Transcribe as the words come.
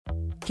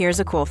Here's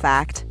a cool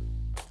fact.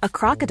 A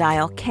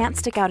crocodile can't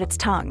stick out its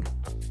tongue.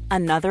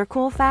 Another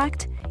cool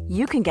fact,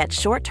 you can get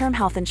short-term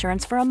health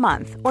insurance for a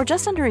month or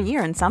just under a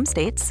year in some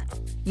states.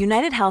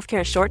 United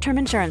Healthcare short-term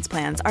insurance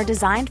plans are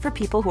designed for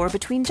people who are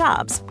between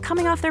jobs,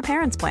 coming off their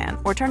parents' plan,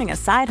 or turning a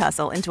side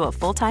hustle into a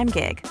full-time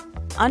gig.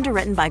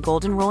 Underwritten by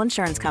Golden Rule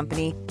Insurance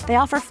Company, they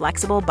offer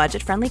flexible,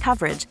 budget-friendly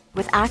coverage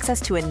with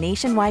access to a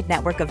nationwide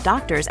network of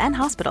doctors and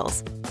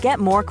hospitals. Get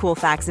more cool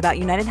facts about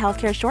United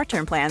Healthcare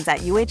short-term plans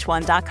at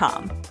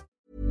uh1.com.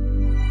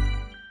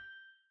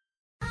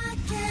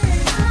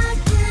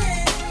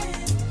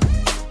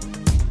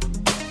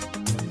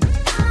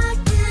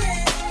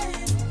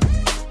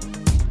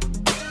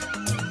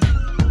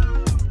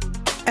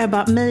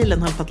 Ebba,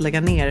 mejlen höll på att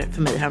lägga ner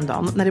för mig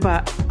häromdagen. När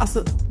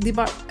det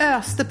bara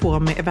öste på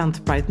med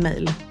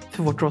Eventbrite-mail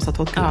för vårt rosa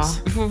tårtkalas.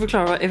 Ja, vi får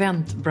förklara vad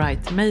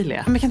Eventbrite-mail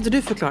är. Men kan inte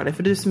du förklara det?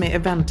 För du som är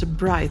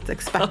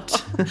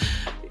Eventbrite-expert.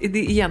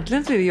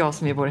 Egentligen så är det jag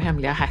som är vår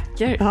hemliga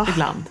hacker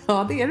ibland.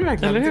 Ja, det är du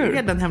verkligen. Eller hur? Du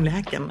är den hemliga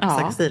hacken.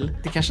 Ja, stil.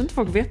 det kanske inte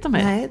folk vet om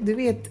mig. Nej,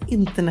 du är ett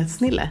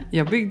internetsnille.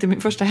 Jag byggde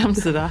min första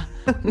hemsida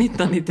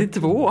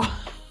 1992.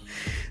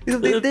 Det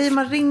är dig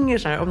man ringer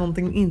så här om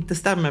någonting inte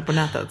stämmer på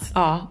nätet.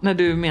 Ja, när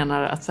du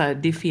menar att så här,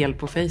 det är fel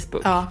på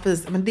Facebook. Ja,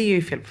 precis. Men det är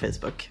ju fel på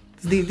Facebook.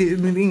 Det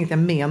är inget jag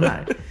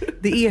menar.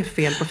 Det är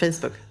fel på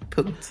Facebook.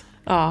 Punkt.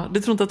 Ja,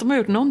 du tror inte att de har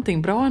gjort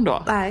någonting bra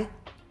ändå? Nej,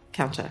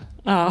 kanske.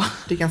 Ja.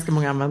 Det är ganska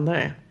många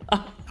användare.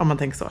 Om man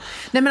tänker så.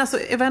 Nej, men alltså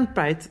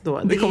Eventbrite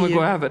då. Det kommer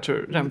gå över, tror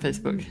du, den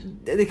Facebook?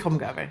 Det kommer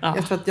gå över. Ja.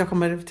 Jag tror att jag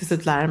kommer till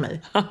slut lära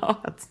mig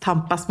att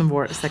tampas med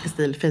vår Säker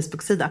stil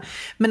Facebook-sida.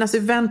 Men alltså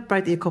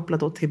Eventbrite är kopplat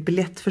då till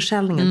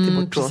biljettförsäljningen till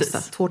vårt rosa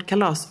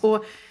tårtkalas.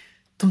 Och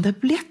de där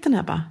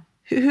biljetterna bara,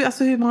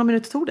 hur många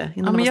minuter tog det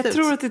innan men de var jag slut?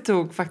 tror att det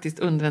tog faktiskt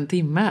under en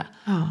timme.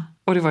 Ja.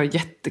 Och det var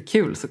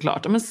jättekul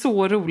såklart. Men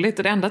så roligt.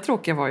 Och det enda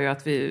tråkiga var ju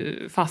att vi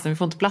får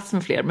inte plats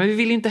med fler. Men vi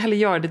vill ju inte heller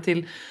göra det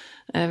till...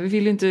 Vi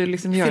vill ju inte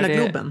liksom göra det...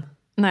 Fylla Globen?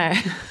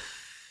 Nej.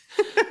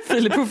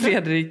 Filip och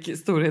Fredrik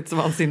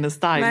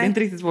storhetsvansinne-style. Det är inte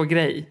riktigt vår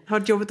grej. Har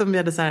det jobbigt om vi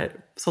hade så här,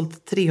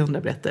 sålt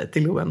 300 biljetter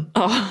till Globen?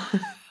 Ja,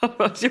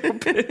 vad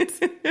jobbigt.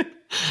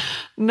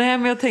 Nej,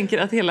 men jag tänker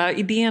att hela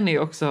idén är ju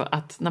också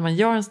att när man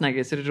gör en sån här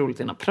grej så är det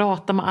roligt att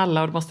prata med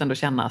alla. Och det måste ändå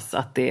kännas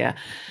att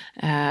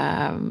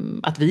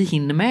att vi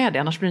hinner med det.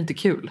 Annars blir det inte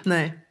kul.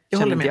 Nej, jag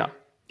håller med.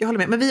 Jag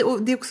håller med.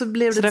 Men det också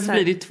blev så därför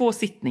blir det 2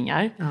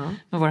 sittningar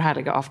med vår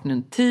härliga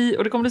afternoon tea.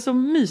 Och det kommer bli så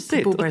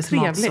mysigt och trevligt.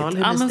 Matsal.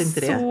 Hur men inte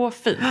det? Så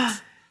fint.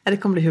 Ja, det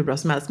kommer bli hur bra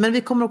som helst. Men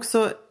vi kommer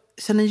också,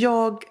 känner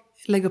jag,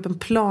 lägga upp en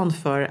plan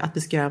för att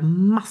vi ska göra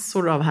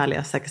massor av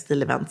härliga Säker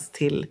stil-events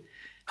till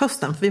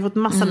hösten. För vi har fått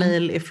massa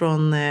mejl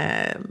ifrån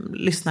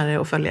lyssnare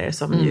och följare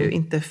som ju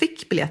inte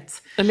fick biljett.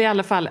 Eller i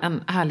alla fall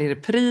en härlig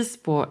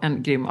repris på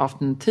en grym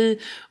afternoon tea.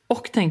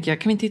 Och tänker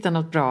jag, kan vi inte hitta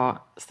något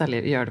bra ställe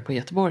att göra det på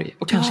Göteborg?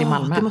 Och kanske i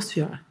Malmö? Ja, det måste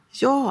vi göra.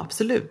 Ja,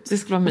 absolut. Det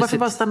skulle vara mysigt. Varför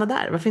bara stanna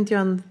där? Varför inte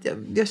göra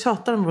jag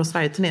tjatar om vår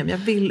Sverige-turné, men jag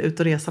vill ut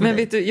och resa med men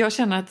dig. vet du, jag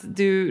känner att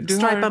du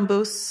Stripe har... en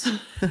buss.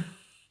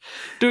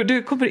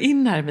 du kommer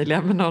in här,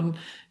 Emilia, med någon...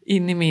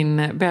 in i min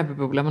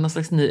babybubbla med någon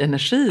slags ny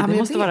energi. Det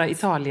måste vara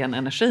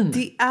Italien-energin.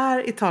 Det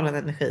är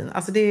Italien-energin.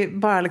 Alltså det är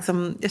bara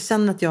liksom, jag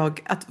känner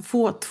att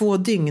få 2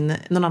 dygn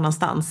någon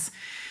annanstans.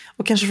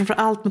 Och kanske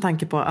framförallt med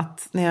tanke på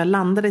att när jag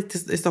landade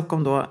i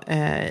Stockholm då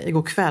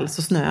igår kväll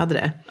så snöade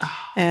det.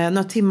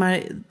 Några timmar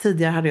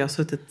tidigare hade jag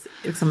suttit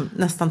liksom,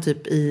 nästan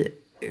typ i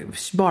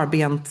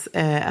barbent,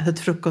 ätit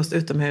frukost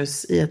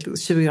utomhus i ett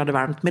 20 grader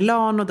varmt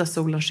Milano där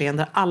solen sken,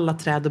 där alla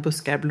träd och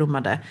buskar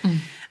blommade.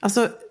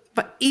 Alltså,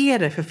 vad är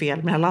det för fel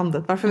med det här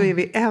landet? Varför är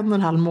vi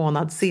 1,5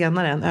 månad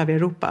senare än övriga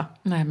Europa?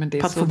 Nej, men det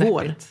är på att så få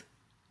vår? deppigt.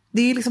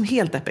 Det är liksom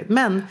helt deppigt.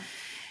 Men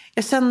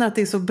jag känner att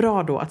det är så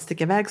bra då att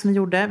sticka iväg som vi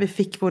gjorde. Vi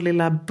fick vår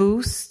lilla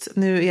boost.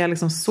 Nu är jag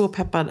liksom så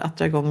peppad att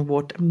dra igång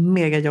vårt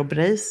mega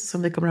jobbrace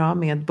som vi kommer att ha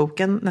med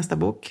boken, nästa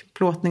bok,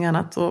 plåtning och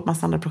annat och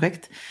massa andra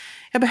projekt.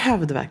 Jag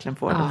behövde verkligen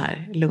få det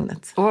här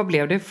lugnet. Och vad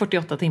blev det?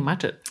 48 timmar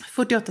typ?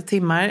 48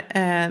 timmar.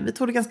 Vi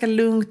tog det ganska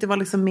lugnt. Det var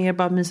liksom mer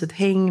bara mysigt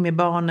häng med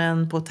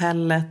barnen på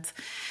hotellet.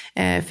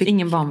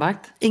 Ingen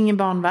barnvakt? Ingen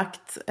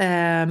barnvakt.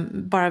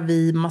 Bara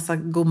vi, massa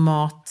god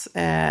mat.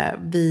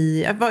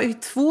 Jag var i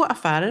 2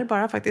 affärer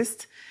bara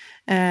faktiskt.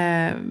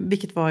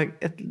 Vilket var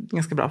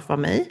ganska bra för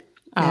mig.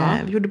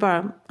 Vi gjorde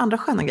bara andra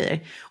sköna grejer.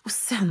 Och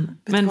sen...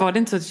 Men var det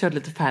inte så att du körde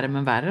lite färre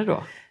men värre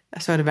då?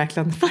 Jag körde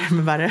verkligen färre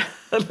men värre.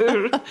 Eller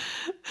hur?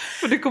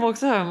 För du kom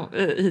också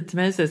hit till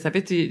mig och säger så här,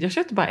 vet du, jag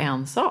köpte bara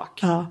en sak.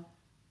 Ja.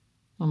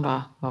 Man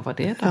bara, vad var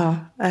det då?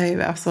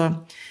 Ja, alltså...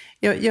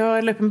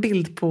 Jag la upp en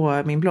bild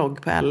på min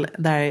blogg på L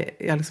där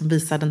jag liksom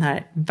visar den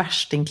här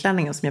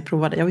värstingklänningen som jag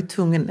provade. Jag var ju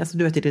tvungen, alltså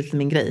du vet det är lite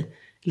min grej,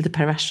 lite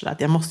pervers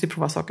att jag måste ju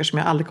prova saker som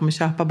jag aldrig kommer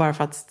köpa bara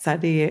för att så här,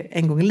 det är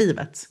en gång i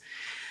livet.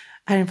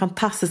 Här är en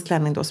fantastisk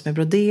klänning då som är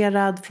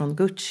broderad från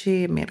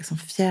Gucci med liksom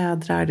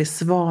fjädrar, det är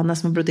svanar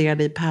som är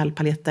broderade i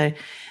pärlpaljetter,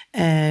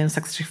 en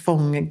slags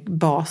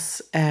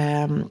chiffongbas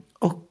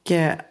och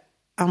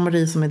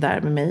Amori som är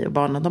där med mig och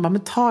barnen, de bara,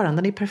 men ta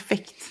den är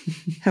perfekt.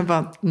 Jag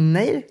bara,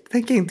 nej, det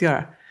tänker jag inte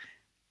göra.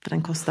 För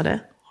den kostade,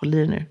 håll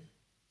i nu,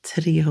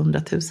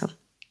 300 000.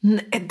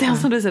 Nej, den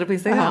som du visade på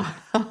Instagram?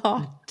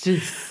 Ja.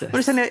 Jesus. Och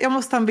då kände jag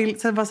måste ha en bild.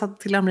 Så jag bara satt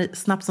till Amri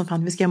snabbt som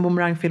fan. Vi ska göra en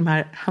boomerangfilm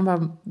här. Han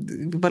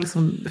bara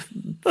liksom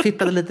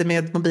fipplade lite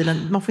med mobilen.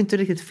 Man får inte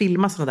riktigt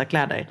filma sådana där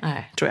kläder.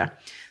 Nej. Tror jag.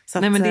 Så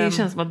Nej, att, men det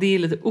känns som att det är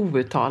lite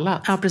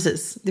outtalat. Ja,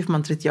 precis. Det får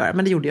man inte riktigt göra.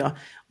 Men det gjorde jag.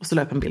 Och så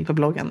la jag upp en bild på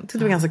bloggen. Tyckte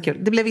det var ganska kul.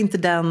 Det blev inte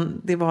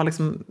den. Det var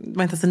liksom, det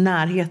var inte ens i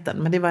närheten.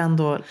 Men det var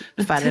ändå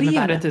färre med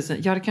 300 000.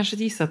 Jag hade kanske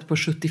gissat på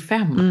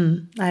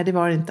 75. Nej, det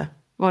var det inte.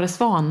 Var det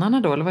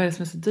svanarna då? Eller vad är det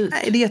som är så dyrt?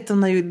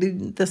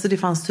 Nej, det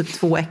fanns typ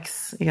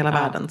 2x i hela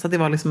världen. Så det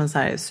var liksom en så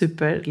här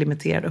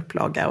superlimiterad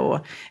upplaga.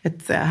 Och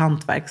ett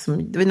hantverk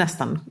som det var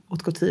nästan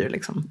haute couture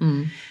liksom.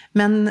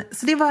 Men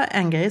så det var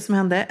en grej som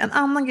hände. En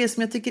annan grej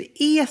som jag tycker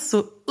är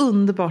så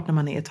underbart när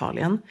man är i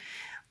Italien.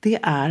 Det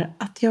är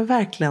att jag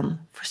verkligen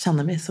får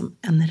känna mig som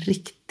en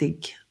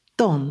riktig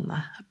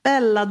donna.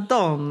 Bella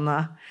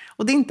donna.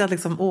 Och det är inte att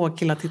liksom,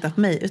 killar tittar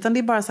på mig. Utan det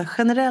är bara så här,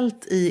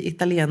 generellt i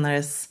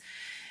italienares...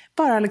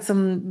 Bara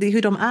liksom, det är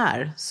hur de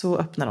är. Så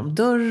öppnar de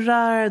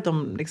dörrar,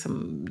 de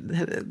liksom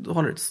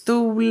håller ut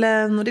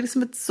stolen. Och det är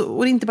liksom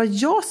och det är inte bara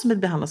jag som blir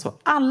behandlad så.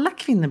 Alla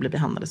kvinnor blir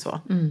behandlade så.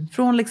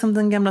 Från liksom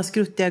den gamla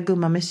skruttiga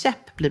gumman med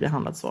käpp blir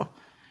behandlad så.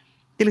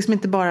 Det är liksom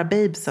inte bara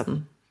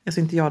babesen.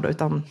 Alltså inte jag då,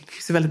 utan det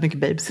finns väldigt mycket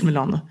babes i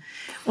Milano.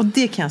 Och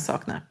det kan jag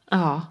sakna.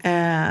 Ja.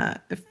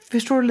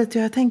 Förstår du lite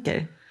hur jag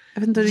tänker?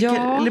 Jag vet inte,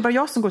 eller är det bara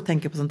jag som går och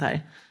tänker på sånt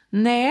här?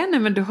 Nej,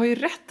 men du har ju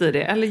rätt i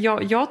det. Eller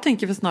jag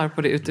tänker för snarare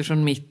på det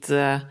utifrån mitt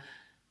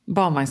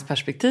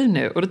barnvagnsperspektiv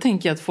nu. Och då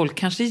tänker jag att folk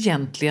kanske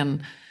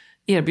egentligen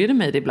erbjuder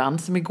mig det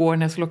ibland. Som igår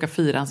när jag skulle åka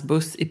 4:ans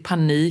buss i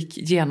panik,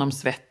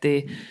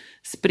 genomsvettig,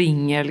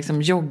 springer,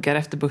 liksom joggar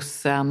efter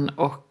bussen.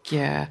 Och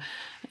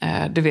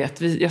du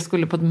vet, jag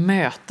skulle på ett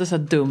möte så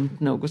här dumt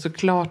nog. Och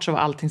såklart så var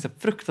allting så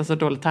fruktansvärt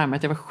dåligt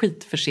tajmat. Jag var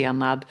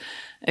skitförsenad.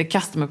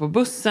 Kastade mig på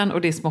bussen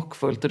och det är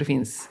smockfullt. Och det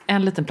finns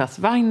en liten plats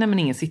i vagnen men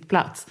ingen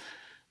sittplats.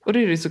 Och då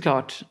är det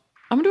såklart,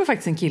 ja men det var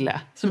faktiskt en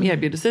kille som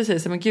erbjuder sig och säger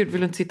så, men gud,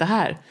 vill du inte sitta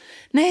här?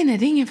 Nej,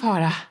 det är ingen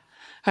fara.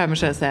 Hör jag mig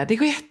själv säga, det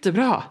går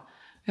jättebra.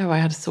 Jag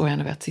hade så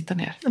gärna velat sitta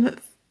ner. Men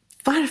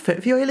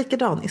varför? För jag är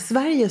likadan. I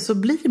Sverige så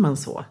blir man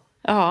så.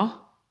 Ja,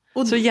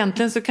 och så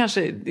egentligen så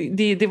kanske,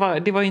 det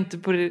var inte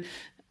på det,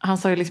 han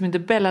sa ju liksom inte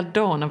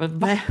belladonna, vad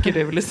vacker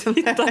du ville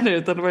sitta nu,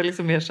 utan det var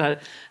liksom mer så här,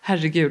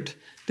 herregud,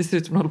 det ser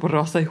ut som att håller på att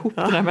rasa ihop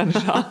den här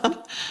människan.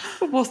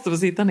 Och måste få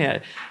sitta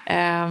ner.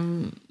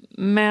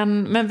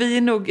 Men vi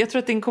är nog, jag tror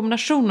att det är en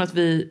kombination att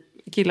vi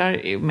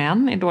killar,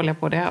 män är dåliga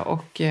på det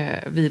och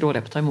vi är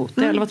dåliga på att ta emot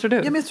det, eller vad tror du?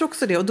 Ja, men jag tror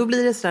också det, och då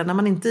blir det sådär, när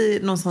man inte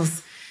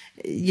någonstans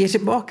ger sig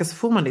tillbaka så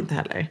får man det inte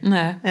heller.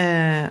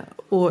 Nej.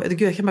 Och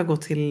gud, jag kan bara gå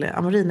till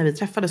Amori, när vi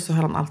träffades så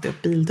höll han alltid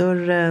upp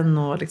bildörren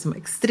och liksom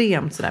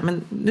extremt sådär,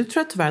 men nu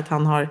tror jag tyvärr att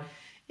han har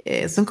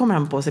sen kommer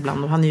han på sig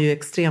ibland och han är ju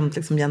extremt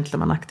liksom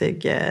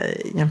gentlemanaktig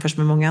jämfört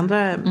med många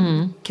andra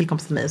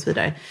killkompisar till mig och så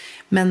vidare.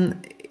 Men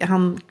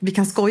vi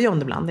kan skoja om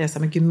det ibland. Jag säger,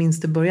 men gud,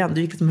 minns du början?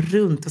 Du gick liksom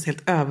runt och så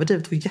helt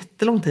överdrivet. Det var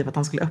jättelång tid för att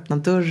han skulle öppna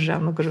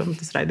dörren och gå runt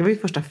och sådär. Det var ju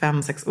första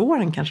 5-6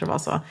 åren kanske var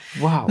så.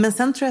 Wow. Men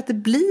sen tror jag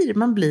att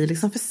man blir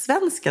liksom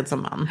försvenskad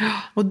som man.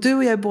 Och du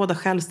och jag är båda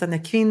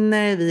självständiga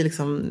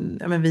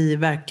kvinnor. Vi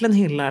verkligen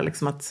hyllar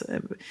liksom att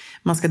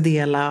man ska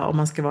dela och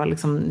man ska vara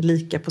liksom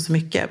lika på så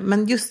mycket.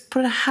 Men just på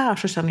det här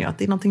så känner jag att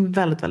det är någonting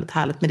väldigt, väldigt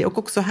härligt med det. Och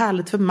också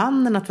härligt för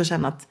mannen att få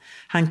känna att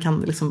han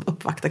kan liksom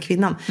uppvakta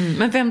kvinnan.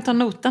 Men vem tar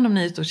notan om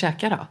ni är ute och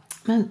käkar då?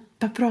 Men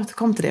jag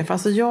kom till det. För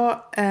alltså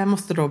jag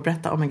måste då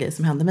berätta om en grej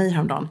som hände mig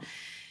häromdagen.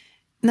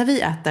 När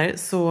vi äter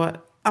så...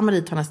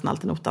 Amari tar nästan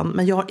alltid notan.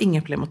 Men jag har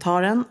inga problem att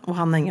ta den. Och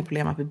han har inga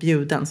problem att bli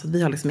bjuden. Så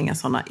vi har liksom inga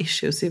sådana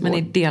issues i vår... Men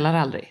ni delar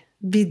aldrig?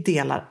 Vi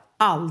delar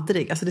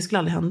aldrig. Alltså det skulle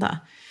aldrig hända.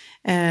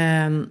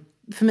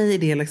 För mig är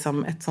det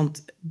liksom ett sånt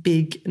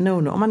big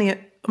no-no. Om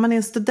man är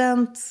en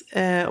student,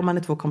 om man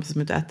är 2 kompisar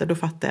som ute och äter, då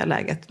fattar jag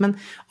läget. Men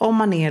om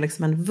man är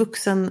liksom en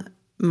vuxen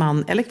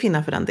man eller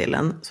kvinna för den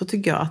delen, så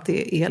tycker jag att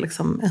det är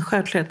liksom en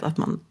självklarhet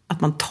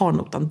att man tar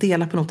notan,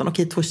 delar på notan.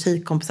 Okej, 2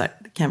 tjejkompisar,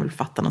 det kan jag väl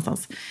fatta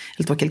någonstans.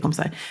 Eller 2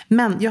 killkompisar.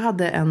 Men jag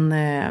hade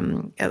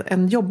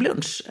en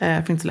jobblunch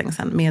för inte så länge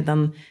sedan med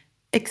en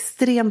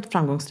extremt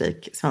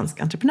framgångsrik svensk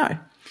entreprenör.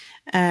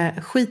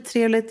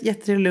 Skittrevligt,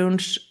 jättetrevlig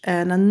lunch.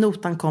 När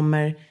notan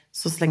kommer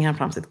så slänger han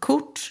fram sitt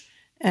kort.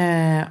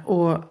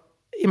 Och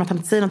i och med att han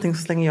inte säger någonting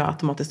så slänger jag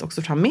automatiskt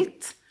också fram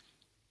mitt.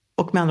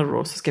 Och med andra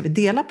ord så ska vi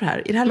dela på det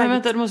här. I det här men läget...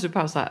 vänta, du måste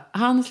pausa.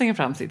 Han slänger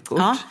fram sitt kort.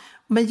 Ja,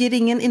 men ger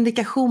ingen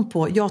indikation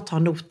på jag tar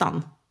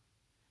notan.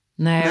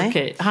 Nej.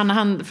 Okej.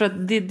 För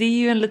att det är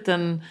ju en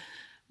liten,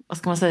 vad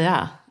ska man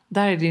säga?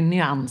 Där är det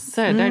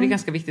nyanser. Där är det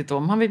ganska viktigt.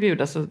 Om han vill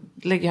bjuda så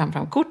lägger han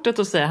fram kortet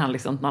och säger han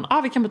liksom till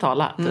någon, vi kan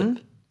betala. Typ.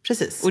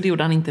 Precis. Och det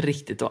gjorde han inte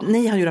riktigt då.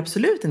 Nej, han gjorde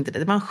absolut inte det.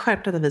 Det var en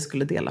självklart att vi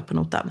skulle dela på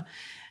notan.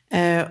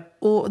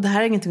 Och det här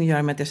har ingenting att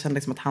göra med att jag kände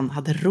liksom att han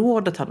hade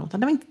råd att ta notan.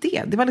 Det var inte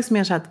det. Det var liksom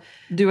mer så att...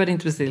 Du hade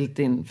inte beställt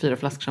din 4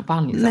 flaskor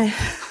champagne liksom. Nej,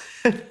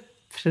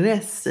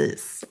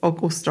 precis.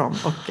 Och ostron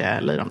och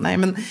löjrom. Nej,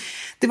 men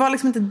det var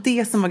liksom inte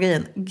det som var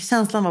grejen.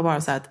 Känslan var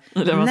bara så här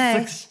att... Det var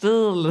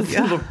sexstil,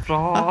 det var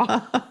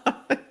bra.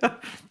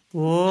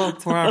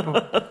 Tror jag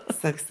på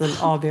Sextil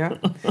AB. Som i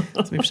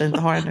och för sig inte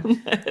har det nu.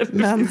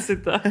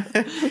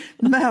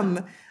 Men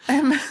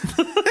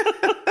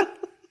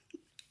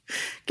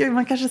Gud,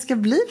 man kanske ska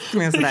bli lite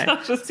mer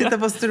sådär. Sitta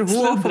på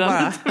Sturehof och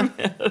bara...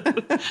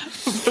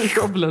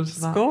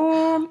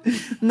 Skål!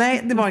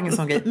 Nej, det var ingen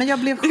sån grej. Men jag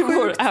blev sjukt... Det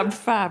var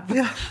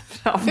ab-fab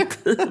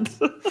framtid.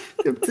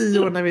 Typ 10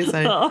 år när vi är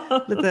så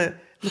lite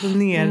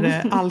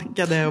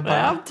neralkade och bara...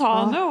 Jag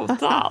tar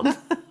notan.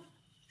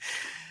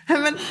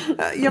 Men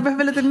jag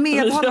behöver lite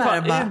medhåll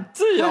här. Bara.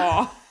 Inte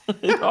jag.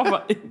 Jag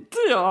var inte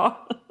jag.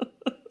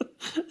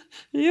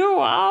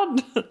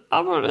 Johan,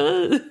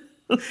 Amori.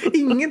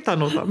 Ingen tar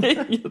notan.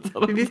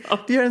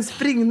 Vi gör en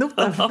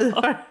springnota för vi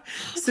har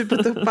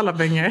supit upp alla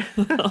pengar.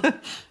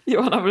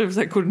 Johan har blivit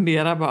så här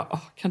koordinera bara,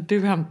 kan du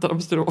hämta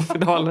de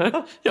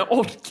strofinaler? Jag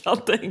orkar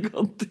inte en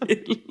gång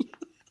till.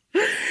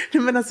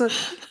 Men alltså,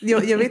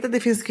 jag vet att det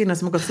finns kvinnor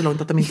som har gått så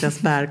långt att de inte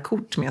ens bär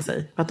kort med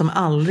sig. För att de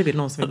aldrig vill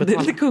någon som vill betala.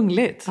 Det är lite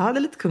kungligt. Ja, det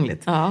är lite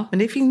kungligt. Ja. Men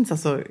det finns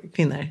alltså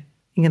kvinnor,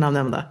 ingen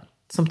namnnämnda,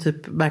 som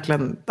typ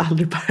verkligen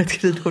aldrig bär ett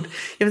kreditkort.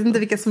 Jag vet inte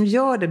vilka som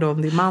gör det då,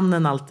 om det är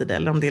mannen alltid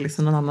eller om det är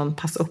liksom någon annan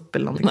pass upp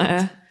eller någonting.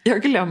 Nej,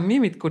 jag glömmer ju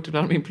mitt kort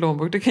ibland min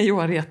plånbok. Det kan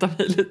Johan reta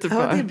mig lite för.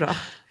 Ja, det är bra.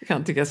 Jag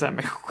kan tycka så här,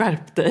 men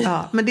skärp dig.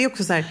 Ja, men det är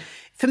också så här,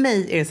 för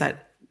mig är det så här,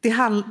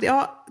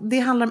 det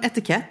handlar om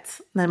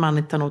etikett när man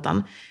inte tar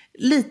notan.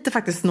 Lite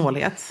faktiskt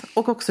snålhet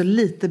och också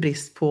lite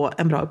brist på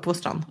en bra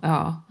uppfostran.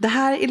 Ja. Det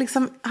här är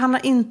liksom,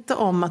 handlar inte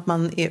om att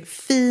man är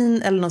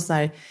fin eller någon sån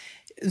här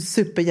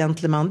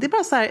supergentleman. Det är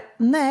bara så här,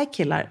 nej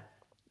killar,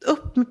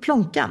 upp med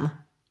plånkan.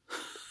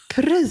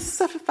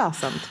 Pröjsa för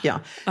fasen tycker jag.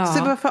 Ja.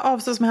 Så varför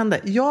avstå som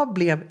hände? Jag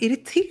blev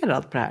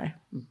irriterad på det här.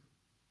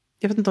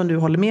 Jag vet inte om du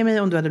håller med mig,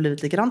 om du hade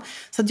blivit likadan.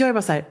 Så att jag är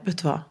bara så här, vet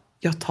du vad?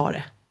 Jag tar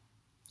det.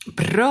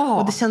 Bra!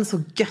 Och det känns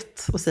så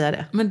gött att säga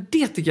det. Men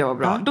det tycker jag var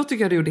bra. Ja. Då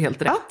tycker jag du gjorde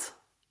helt rätt. Ja.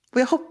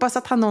 Och jag hoppas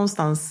att han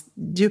någonstans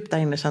djupt där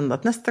inne kände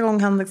att nästa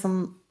gång han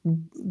liksom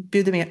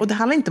bjuder med. Och det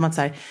handlar inte om att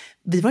så här,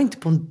 vi var inte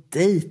på en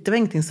dejt, det var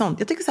ingenting sånt.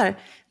 Jag tycker så här,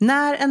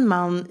 när en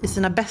man i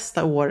sina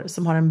bästa år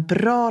som har en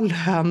bra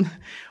lön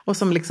och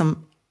som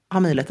liksom har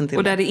möjligheten till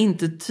och där det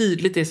inte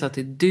tydligt är så att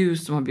det är du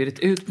som har bjudit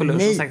ut på lunch.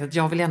 Nej. Och sagt att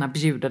jag vill gärna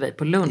bjuda dig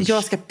på lunch.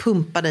 Jag ska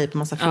pumpa dig på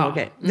massa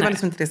frågor. Det var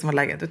liksom inte det som var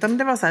läget. Utan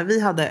det var så här,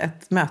 vi hade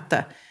ett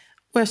möte.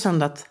 Och jag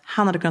kände att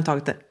han hade kunnat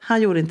tagit det.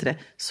 Han gjorde inte det.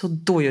 Så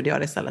då gjorde jag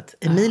det istället.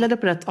 Emil hade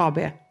på rätt AB.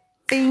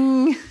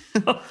 Bing!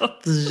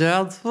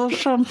 Död för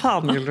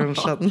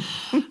champagne-lunchen.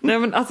 Nej,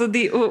 men alltså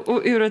det,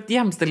 och ur ett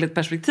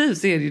jämställdhetsperspektiv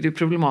så är det ju det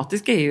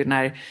problematiska är ju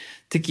när,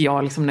 tycker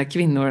jag, liksom när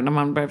kvinnor, när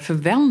man börjar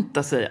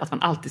förvänta sig att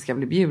man alltid ska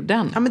bli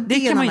bjuden. Ja, men det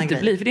kan man ju inte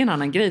grej. bli, för det är en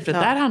annan grej. För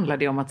där handlar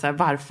det om att så här,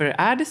 varför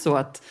är det så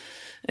att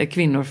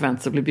kvinnor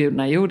förväntas att bli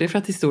bjudna? Jo, det är för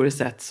att historiskt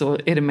sett så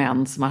är det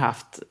män som har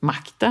haft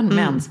makten,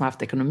 män som har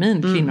haft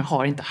ekonomin. Kvinnor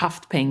har inte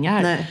haft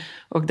pengar. Nej.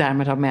 Och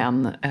därmed har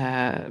män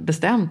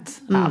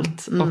bestämt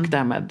allt och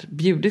därmed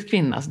bjudit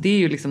kvinnor. Alltså, det är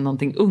ju liksom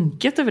någonting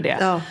unket över det.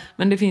 Ja.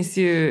 Men det finns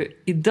ju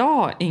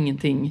idag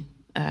ingenting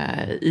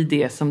i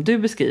det som du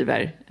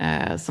beskriver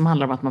som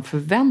handlar om att man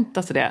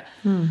förväntar sig det.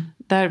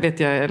 Där vet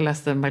jag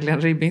läste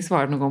Magdalena Ribbing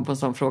svara någon gång på en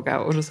sån fråga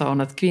och då sa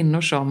hon att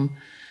kvinnor som...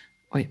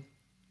 Oj,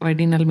 var det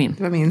din eller min?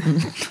 Det var min.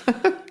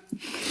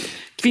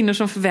 Kvinnor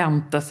som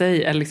förväntar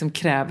sig eller liksom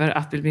kräver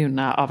att bli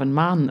bjudna av en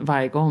man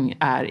varje gång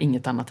är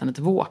inget annat än ett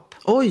våp.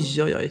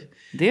 Oj, oj, oj.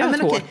 Det är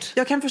men hårt. okej.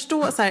 Jag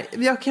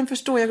kan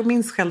förstå, jag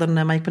minns själv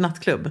när man gick på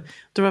nattklubb.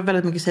 Då var det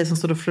väldigt mycket tjejer som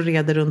stod och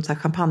florerade runt så här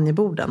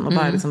champagneborden och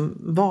bara liksom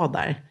var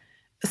där.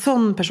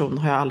 Sån person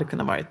har jag aldrig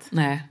kunnat varit.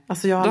 Nej,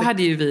 alltså då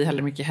hade ju vi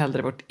heller mycket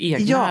hellre vårt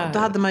egna. Ja, då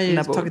hade man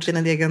ju bord. tagit in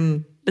en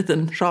egen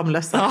liten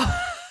Ramlösa. Ja,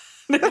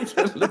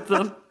 en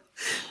liten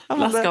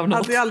flaska av något.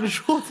 hade jag aldrig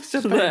råd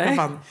att köpa en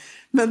fan.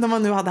 Men om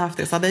man nu hade haft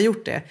det så hade jag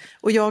gjort det.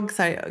 Och jag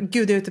så här,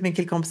 gud jag är ute med min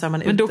killkompisar.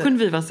 Men då kunde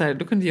vi vara så här,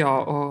 då kunde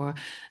jag och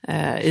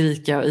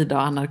Erika och Ida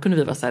och Anna, kunde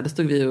vi vara så här, då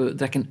stod vi och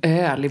drack en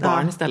öl i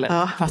baren istället.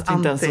 Ja, fast vi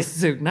inte ens var så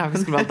sugna, vi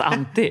skulle vara lite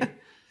anti.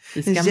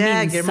 Vi ska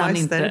minsann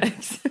inte.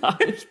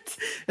 Exakt.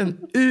 En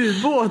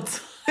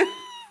ubåt.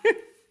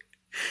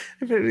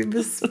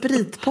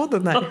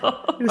 Spritpodden där.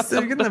 Är du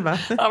sugen nu va?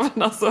 Ja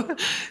men alltså,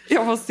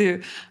 jag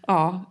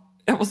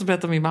måste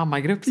berätta om min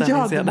mammagrupp sen.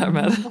 Ja,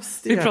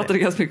 vi pratade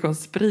ganska mycket om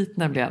sprit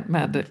nämligen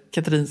med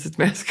Katrin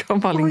Zytomierska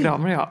och Malin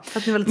Gramer och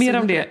jag.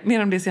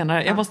 Mer om det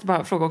senare. Ja. Jag måste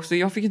bara fråga också,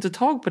 jag fick inte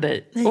tag på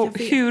dig. Nej, och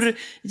hur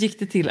gick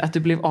det till att du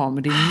blev av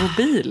med din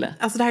mobil?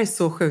 Alltså det här är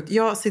så sjukt.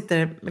 Jag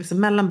sitter liksom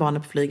mellan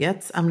barnen på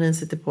flyget. Amrin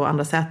sitter på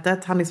andra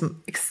sätet. Han är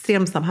liksom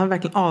extremt snabb. Han var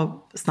verkligen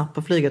snabbt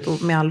på flyget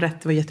och med all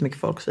rätt, det var jättemycket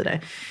folk och så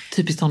vidare.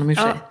 Typiskt honom i och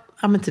för sig.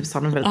 Ja, men typ så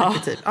han är väldigt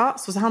effektiv. Ja,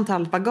 så han tar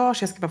allt bagage,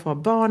 jag ska bara få ha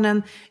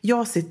barnen.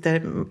 Jag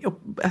sitter och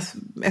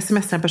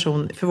smsar en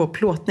person för vår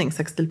plåtning,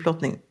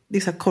 sextilplåtning. Det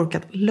är så här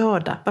korkat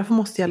lördag. Varför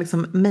måste jag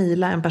liksom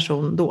mejla en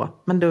person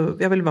då? Men då,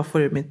 jag ville bara få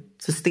ur mitt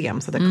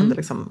system så att jag kunde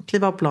liksom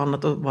kliva av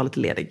planet och vara lite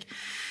ledig.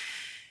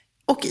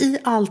 Och i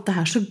allt det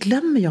här så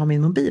glömmer jag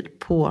min mobil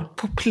på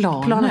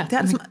planet.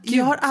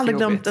 Jag har aldrig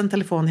glömt en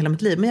telefon hela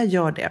mitt liv, men jag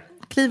gör det.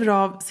 Kliver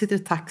av, sitter i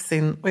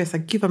taxin och jag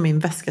säger, gud vad min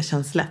väska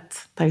känns lätt.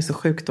 Det här är så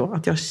sjukt då,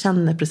 att jag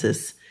känner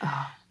precis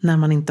när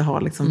man inte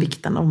har liksom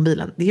vikten av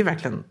mobilen. Det är ju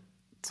verkligen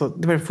så,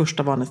 det var den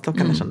första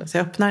varningsklockan jag kände. Så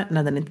jag öppnar,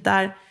 när den är inte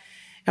där.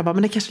 Jag bara,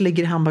 men det kanske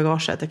ligger i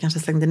handbagaget. Jag kanske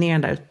slängde ner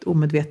den där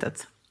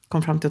omedvetet.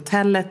 Kom fram till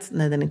hotellet,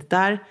 nej den är inte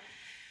där.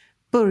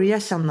 Börjar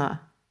känna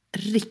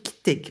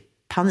riktig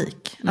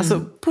panik. Alltså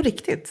på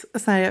riktigt.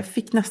 Så här, jag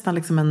fick nästan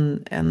liksom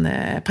en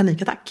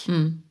panikattack.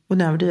 Och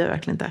nu överdriver jag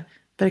verkligen inte.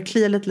 Började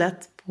klia lite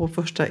lätt på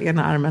första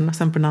ena armen och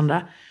sen på den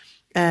andra.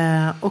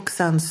 Och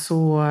sen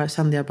så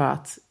kände jag bara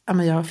att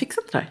men jag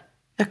fixar inte det där.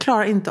 Jag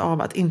klarar inte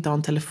av att inte ha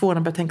en telefon.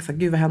 Jag började tänka så här,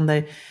 gud vad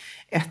händer?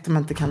 Om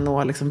man inte kan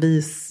nå, liksom,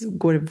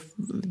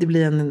 det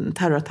blir en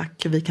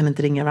terrorattack, vi kan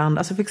inte ringa varandra.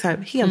 Alltså jag fick så här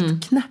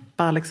helt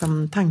knäppa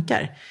liksom,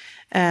 tankar.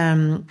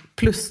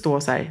 Plus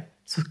då så här,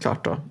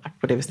 såklart då,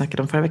 på det vi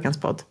snackade om förra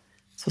veckans podd,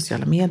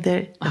 sociala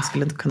medier, jag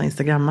skulle inte kunna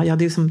instagramma. Jag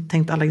hade ju som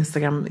tänkt alla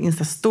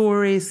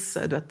Insta-stories,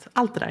 du vet,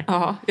 allt det där.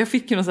 Ja, jag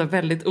fick ju något så här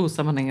väldigt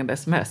osammanhängande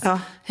sms. Ja.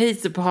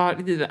 Hej,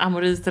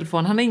 Amoris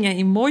telefon, han har inga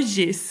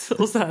emojis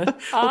och så här.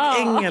 Och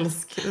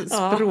engelsk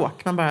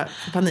språk, man bara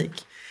får panik.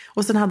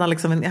 Och sen hade han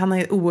liksom han har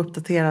en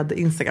ouppdaterad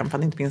Instagram, för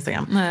han är inte på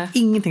Instagram. Nej.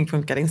 Ingenting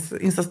funkade,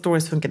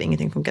 Insta-stories funkade,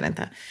 ingenting funkade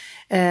inte.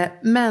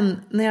 Men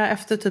när jag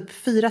efter typ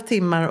 4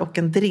 timmar och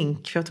en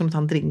drink, för jag tog inte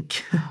en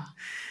drink,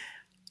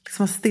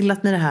 liksom har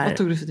stillat mig det här. Vad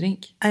tog du för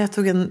drink? Jag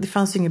tog det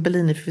fanns ju ingen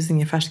Bellini, för det finns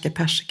inga färska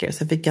persikor,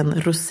 så jag fick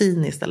en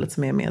Rosini istället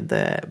som är med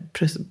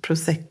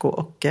prosecco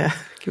och gud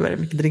vad är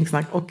det mycket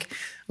drinksnack och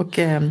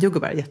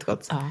jordgubbar,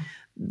 jättegott. Ja.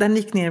 Den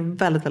gick ner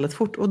väldigt, väldigt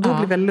fort och då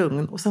blev jag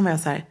lugn och sen var jag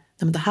så här, nej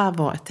men det här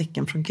var ett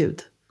tecken från Gud.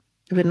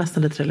 Jag blev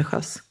nästan lite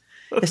religiös.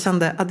 Jag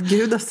kände att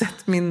Gud har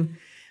sett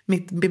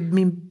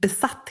min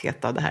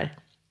besatthet av det här.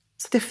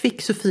 Så att jag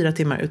fick 24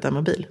 timmar utan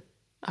mobil.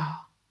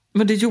 Ja.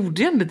 Men du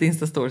gjorde ju en lite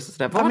Insta-stories och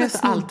sådär. Var det inte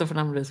allt för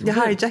namn?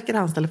 Jag hijackade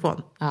hans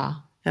telefon. Ja.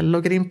 Jag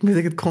loggade in på mitt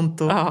eget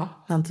konto.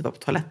 Ja. Han typ var på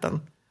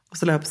toaletten. Och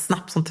så la jag upp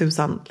snabbt som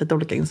tusan lite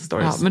olika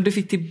Insta-stories. Ja, men du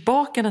fick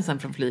tillbaka den sen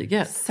från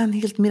flyget? Sen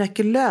helt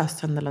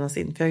mirakulöst hade den lämnats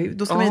in. För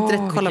då ska man inte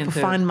direkt kolla på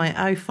Find My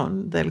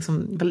iPhone. Det, är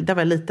liksom, det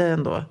var lite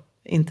ändå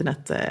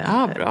internet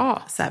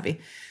bra. Savvy.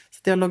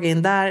 Så jag loggar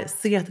in där,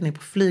 ser att den är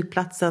på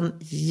flygplatsen.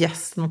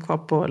 Yes, den var kvar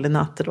på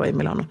Linate då i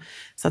Milano.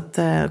 Så att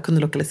jag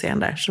kunde lokalisera den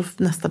där. Så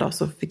nästa dag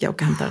så fick jag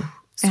åka och hämta den.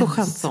 Så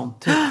skönt.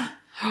 Sånt.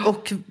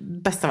 Och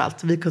bäst av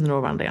allt, vi kunde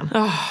nå varandra igen.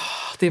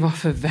 Det var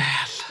för väl.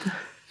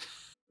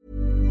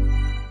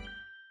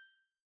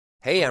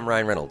 Hey, I'm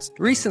Ryan Reynolds.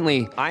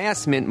 Recently, I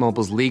asked Mint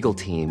Mobile's legal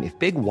team if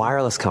big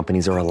wireless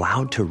companies are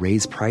allowed to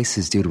raise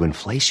prices due to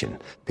inflation.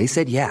 They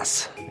said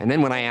yes. And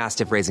then when I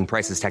asked if raising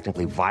prices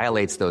technically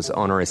violates those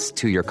onerous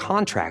 2-year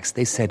contracts,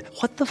 they said,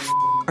 what the f***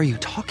 are you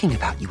talking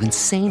about, you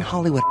insane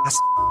Hollywood ass?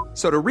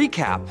 So to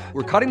recap,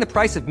 we're cutting the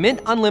price of Mint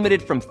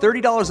Unlimited from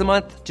 $30 a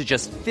month to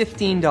just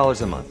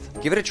 $15 a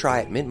month. Give it a try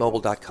at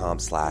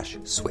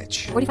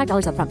mintmobile.com/switch.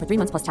 $45 up front for 3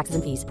 months plus taxes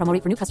and fees. Promo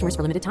rate for new customers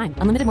for limited time.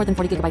 Unlimited more than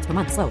 40 gigabytes per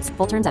month. Slows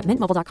full terms at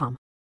mintmobile.com.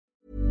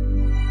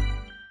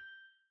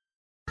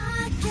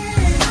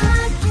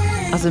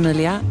 Alltså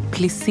Emilia,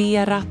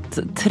 plisserat,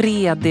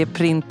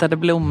 3D-printade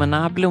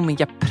blommorna,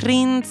 blommiga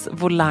prints,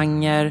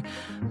 volanger.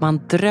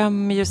 Man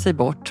drömmer ju sig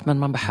bort, men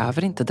man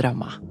behöver inte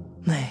drömma.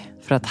 Nej.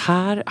 För att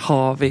här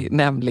har vi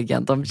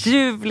nämligen de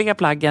ljuvliga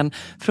plaggen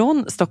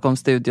från Stockholm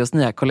Studios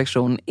nya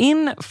kollektion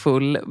In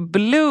Full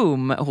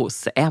Bloom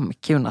hos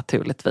MQ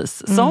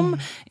naturligtvis. Som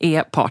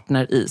är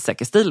partner i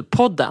Säker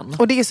Stil-podden.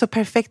 Och det är så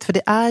perfekt för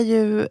det är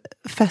ju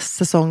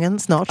festsäsongen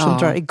snart som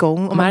drar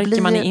igång. Och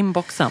märker man i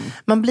inboxen.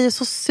 Man blir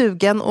så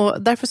sugen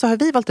och därför så har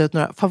vi valt ut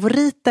några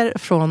favoriter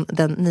från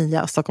den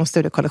nya Stockholm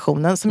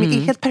Studio-kollektionen som är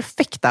helt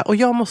perfekta. Och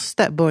jag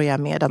måste börja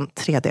med den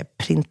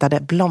 3D-printade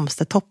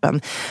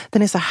blomstertoppen.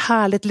 Den är så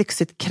härligt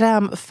lyxigt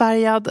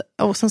krämfärgad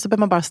och sen så behöver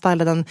man bara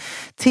styla den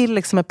till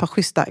liksom ett par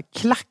schyssta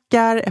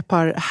klackar, ett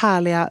par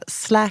härliga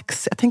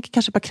slacks. Jag tänker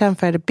kanske på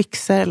krämfärgade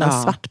byxor eller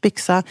en svart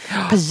byxa,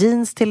 ett par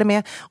jeans till och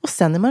med. Och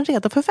sen är man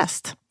redo för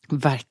fest.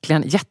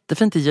 Verkligen,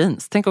 jättefint i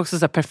jeans. Tänk också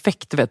så här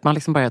perfekt, du vet, man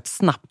liksom bara gör ett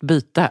snabbt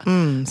byte.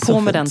 På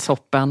med den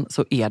toppen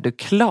så är du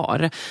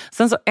klar.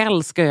 Sen så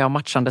älskar jag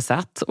matchande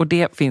set och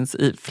det finns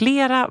i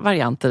flera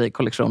varianter i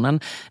kollektionen.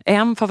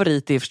 En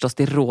favorit är förstås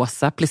det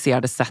rosa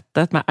plisserade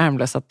setet med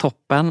ärmlösa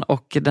toppen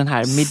och den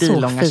här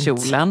midilånga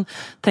kjolen.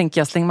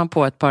 Tänker jag, slänger man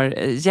på ett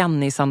par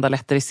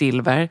Jenny-sandaletter i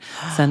silver.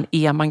 Sen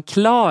är man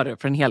klar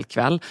för en hel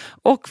kväll.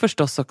 Och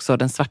förstås också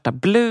den svarta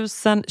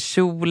blusen,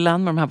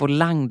 kjolen med de här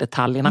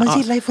volangdetaljerna. Man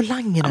gillar ju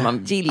volangerna.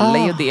 Man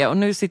gillar ju det. Och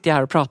nu sitter jag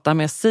här och pratar,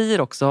 men jag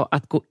säger också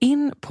att gå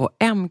in på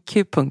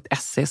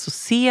mq.se så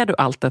ser du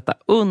allt detta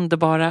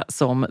underbara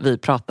som vi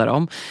pratar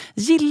om.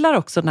 Gillar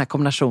också den här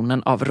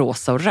kombinationen av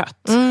rosa och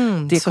rött.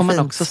 Det kommer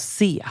man också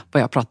se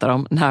vad jag pratar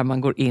om när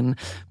man går in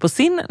på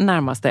sin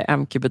närmaste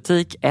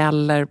MQ-butik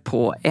eller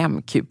på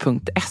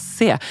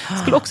mq.se.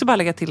 Skulle också bara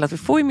lägga till att vi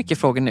får ju mycket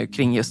frågor nu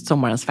kring just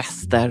sommarens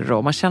fester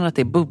och man känner att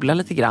det bubblar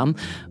lite grann.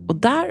 Och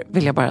där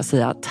vill jag bara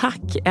säga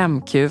tack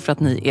MQ för att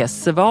ni är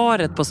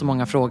svaret på så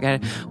många frågor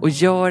och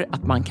gör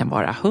att man kan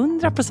vara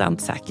 100%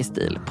 säker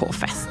stil på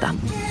festen.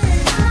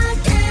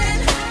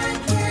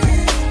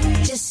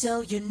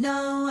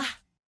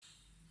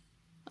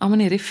 Ja,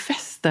 men är det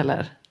fest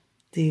eller?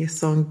 Det är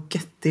sån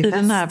göttig I fest.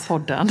 den här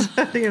podden.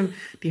 det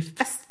är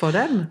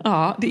festpodden.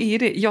 Ja, det är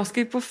det. Jag ska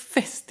ju på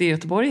fest i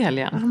Göteborg i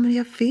helgen. Ja, men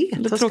jag vet.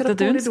 Det är Vad tråkigt att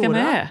du inte ska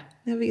med.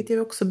 Jag vet, jag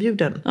är också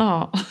bjuden.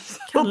 Ja,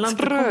 Kan så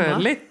inte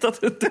tröligt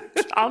att du inte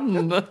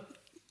kan.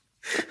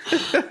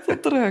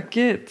 Så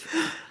tråkigt.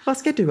 Vad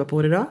ska du ha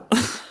på dig då?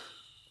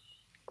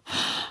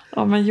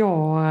 Ja, men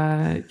jag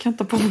kan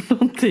ta på mig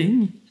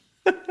någonting.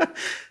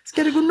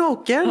 Ska du gå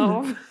naken?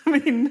 Ja,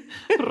 min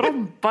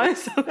rumpa är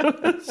så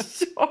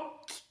tjock.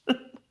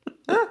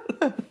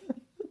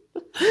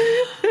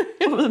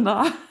 Och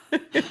mina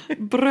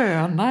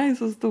bröna är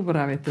så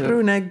stora, vet du.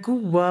 Bruna är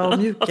goda och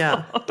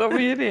mjuka. De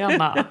är det,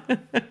 Anna.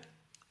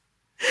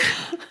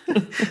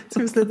 Ska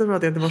vi sluta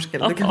prata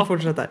göteborgska? Du kan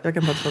fortsätta. Jag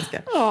kan prata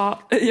svenska.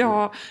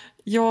 Ja,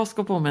 jag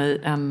ska på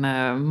mig en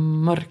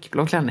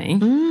mörkblå klänning.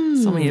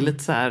 Som är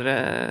lite så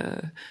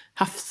här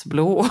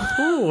havsblå.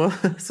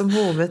 Som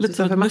hovet Lite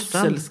som ett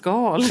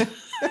musselskal.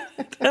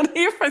 Den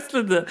är faktiskt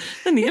lite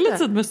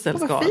som ett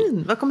musselskal. Vad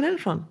fin. Var kommer den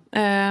ifrån?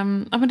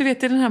 Ja, men du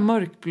vet, det är den här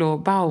mörkblå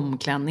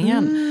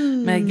baumklänningen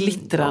med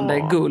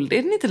glittrande guld.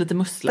 Är den inte lite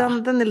mussla?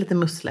 Den är lite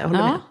mussla, jag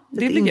håller med.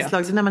 Det Lite blir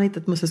inslag, det är när man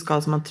hittar ett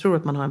musselskal som man tror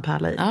att man har en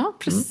pärla i. Ja,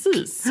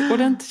 precis. Och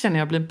den känner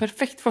jag blir en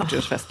perfekt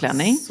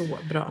 40-årsfestklänning. Så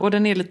bra. Och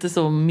den är lite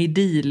så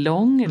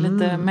midilång,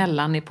 lite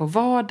mellan är på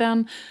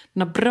vaden.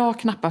 Den har bra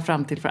knappar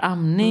fram till för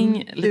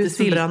amning. Lite Ut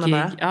med bröna silkig.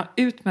 bara. Ja,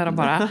 ut med dem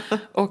bara.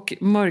 Och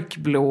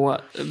mörkblå,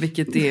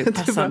 vilket är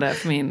passande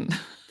för min...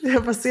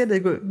 Jag bara ser dig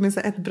gå med så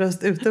ett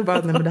bröst ute och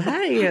bara, nej, men det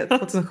här är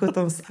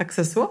 2017s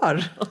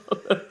accessoar.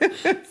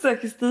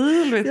 Säker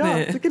stil, vet Ja,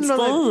 ni. du kan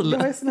låna, det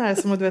var ju sån här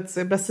som du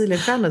vet,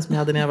 Brasilienstjärnor som jag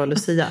hade när jag var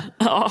Lucia.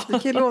 Ja. Du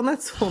kan ju låna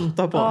ett sånt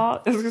på.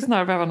 Ja, jag skulle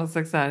snarare behöva någon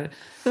slags så här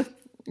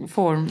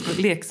form,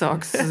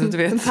 leksaks, du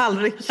vet. En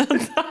tallrik. En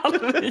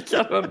tallrik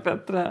hade varit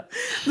bättre.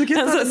 Du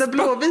kan ta den där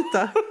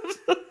blåvita.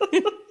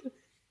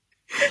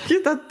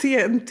 Du kan ta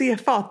en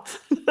tefat.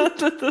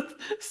 Ett litet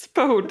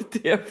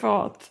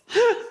spod-tefat.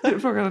 Du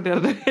frågade det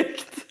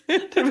direkt.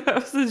 Det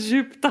behövs en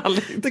djup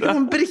tallrik. Du kan ha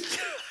en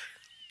bricka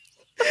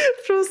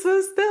från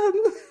Svenskt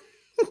Tenn.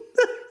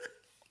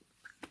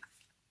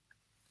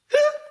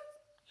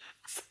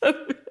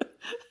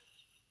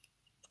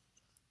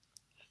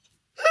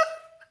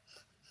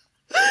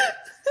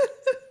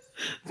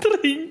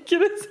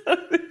 Drinken är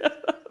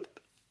serverad.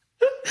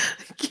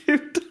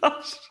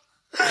 Gudars.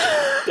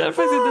 Det är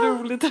faktiskt inte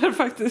roligt. Det är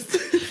faktiskt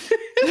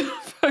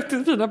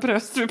fina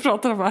bröst vi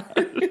pratar om här.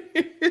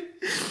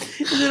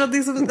 Det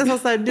är som nästan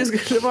så här, du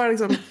skulle vara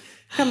liksom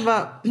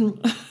själva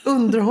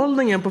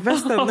underhållningen på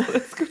festen. Ja,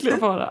 det skulle jag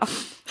vara.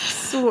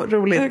 Så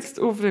roligt. Högst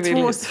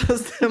ofrivilligt. 2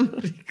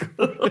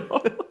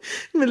 stämbrickor.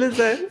 Med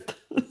lite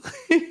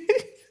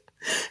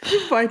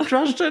White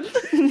Russian.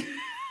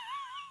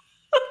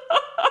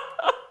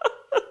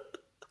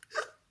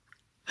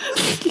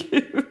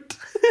 Gud.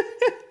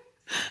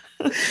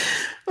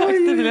 Akta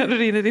vill du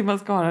rinner din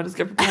mascara. Du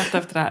ska få prata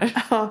efter det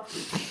här. Ja.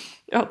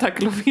 Ja, tack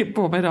och lov in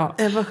på mig idag.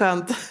 Vad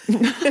skönt.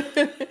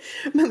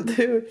 Men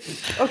du,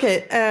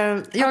 okej.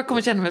 Jag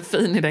kommer känna mig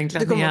fin i den Du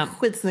klänningen. kommer vara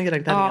skitsnygg i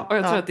den klänningen. Ja, och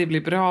jag tror att det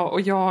blir bra.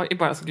 Och jag är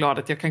bara så glad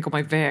att jag kan komma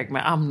iväg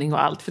med amning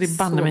och allt. För det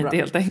bannar mig bra. inte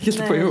helt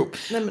enkelt att få ihop.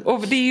 Nej, men...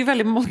 Och det är ju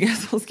väldigt många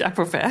som ska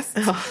på fest.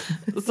 Ja.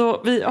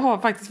 Så vi har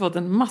faktiskt fått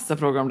en massa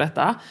frågor om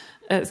detta.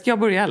 Ska jag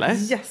börja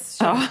eller? Yes,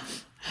 ja.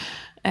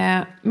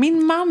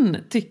 Min man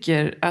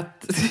tycker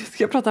att...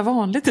 Ska jag prata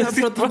vanligt? Jag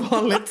pratar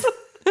vanligt.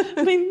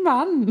 Min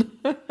man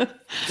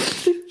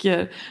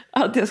tycker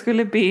att jag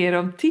skulle be er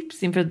om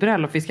tips inför ett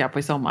bröllop vi ska på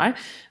i sommar.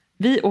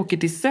 Vi åker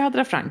till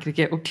södra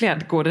Frankrike och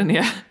klädkoden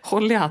är...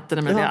 Håll i hatten,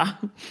 Emilia.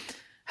 Ja.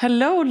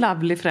 Hello,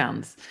 lovely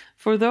friends.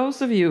 For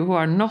those of you who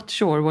are not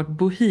sure what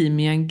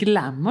bohemian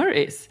glamour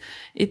is,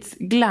 it's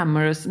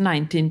glamorous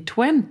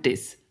 1920s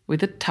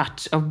with a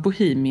touch of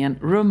bohemian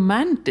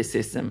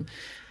romanticism.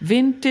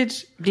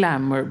 Vintage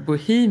glamour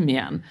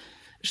bohemian.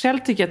 Själv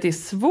tycker jag att det är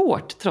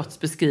svårt trots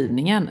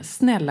beskrivningen.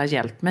 Snälla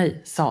hjälp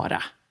mig,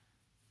 Sara.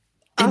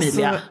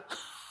 Emilia. Alltså,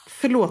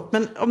 förlåt,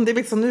 men om det är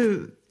liksom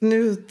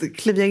nu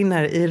kliver jag in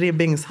här i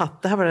Ribbings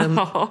hatt. Det här var den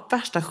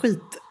värsta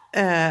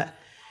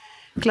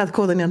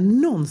klädkoden jag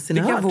någonsin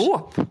har hört. Vilka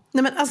våp.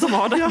 Nej, men alltså, som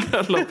har det här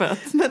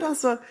bröllopet. Men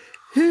alltså,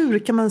 hur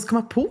kan man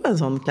komma på en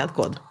sån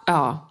klädkod?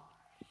 Ja.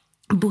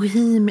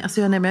 Bohemian,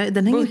 alltså den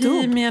hänger inte ihop.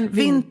 Bohemian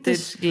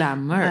vintage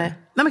glamour. Nej,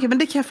 okej, men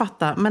det kan jag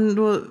fatta. Men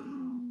då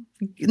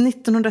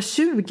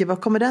 1920,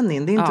 vad kommer den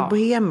in? Det är inte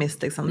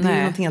bohemiskt liksom. Det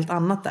är ju något helt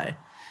annat där.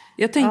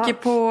 Jag tänker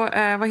på,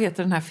 vad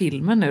heter den här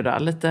filmen nu då?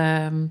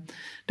 Lite,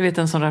 du vet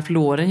en sån Ralph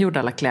Lauren gjorde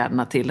alla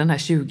kläderna till. Den här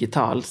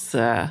 20-tals...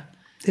 Det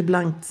är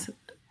blankt.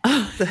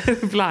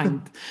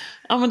 Blankt.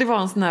 Ja, men det var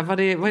en sån här,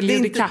 var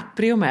Leo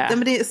DiCaprio med? Nej,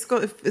 men det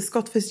är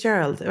Scott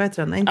Fitzgerald, jag vet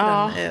den.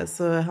 Inte den,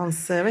 så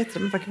hans,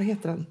 vad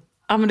heter den?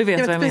 Ja, men du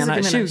vet vad jag menar.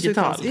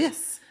 20-tal.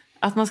 Yes.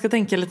 Att man ska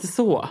tänka lite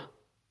så.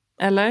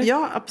 Eller?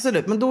 Ja,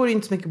 absolut. Men då är det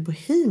inte så mycket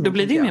bohem. Då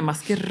blir det ju mer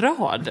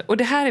maskerad. Och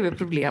det här är väl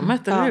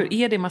problemet, eller hur?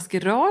 Är det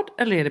maskerad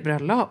eller är det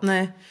bröllop?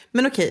 Nej,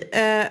 men okej.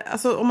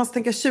 Alltså, om man ska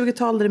tänka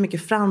 20-tal, där det är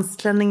mycket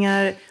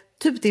fransklänningar.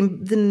 typ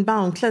din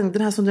balmklänning,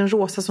 den här som den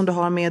rosa som du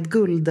har med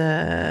guld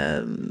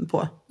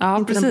på. Ja,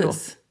 inte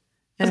precis.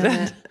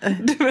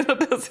 Du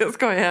menar den som jag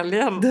ska ha i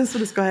helgen? Den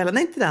som du ska ha i helgen.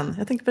 Nej, inte den.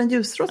 Jag tänker på den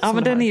ljusrosa. Ja,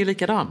 men den är ju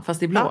likadan,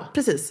 fast i blå. Ja,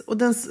 precis. Och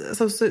den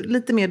så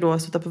lite mer då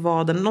sluta på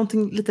vaden.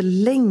 Någonting lite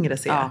längre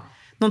ser jag.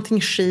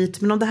 Någonting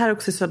skit. Men om det här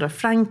också är södra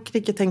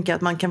Frankrike, tänker jag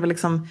att man kan väl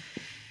liksom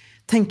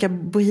tänka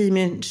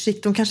bohemian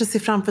chic. De kanske ser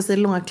framför sig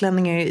långa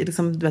klänningar i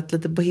liksom, du vet,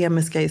 lite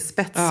bohemiska i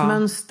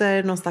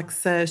spetsmönster. Någon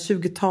slags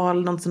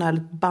 20-tal, något sån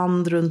här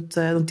band runt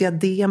något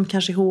diadem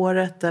kanske i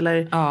håret.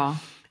 Eller... Ja,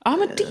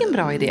 men det är en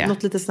bra idé.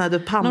 Något lite sån här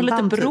pannband. Någon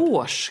liten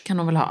brosch kan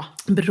de väl ha?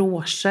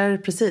 Broscher,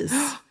 precis.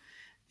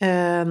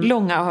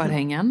 Långa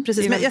örhängen.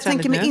 Precis, men jag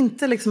tänker mig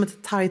inte liksom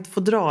ett tight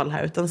fodral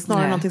här, utan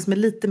snarare någonting som är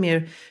lite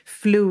mer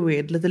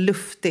fluid, lite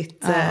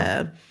luftigt.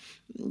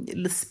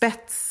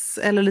 Spets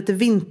eller lite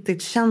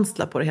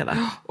vintage-känsla på det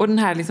hela. Och den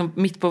här liksom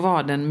mitt på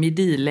vaden,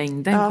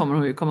 midi-längden kommer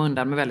hon ju komma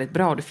undan med väldigt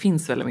bra. Det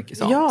finns väldigt mycket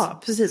sånt.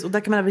 Ja, precis. Och där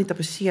kan man även hitta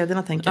på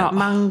kedjorna, tänker jag.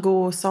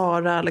 Mango,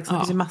 Zara, liksom, det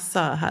finns ju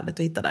massa härligt att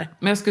hitta där.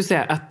 Men jag skulle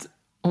säga att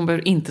hon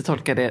behöver inte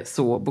tolka det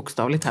så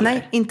bokstavligt heller.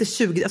 Nej, inte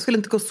 20. Jag skulle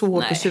inte gå så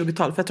hårt på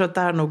 20-tal. För jag tror att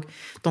där har nog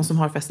de som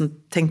har festen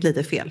tänkt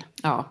lite fel.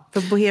 Ja.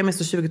 För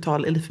bohemiskt och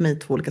 20-tal är det för mig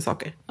 2 olika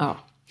saker. Ja.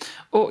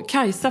 Och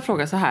Kajsa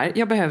frågar så här: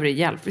 jag behöver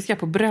hjälp. Vi ska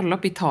på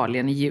bröllop i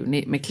Italien i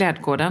juni med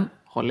klädkoden,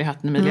 håll i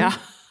hatten Emilia,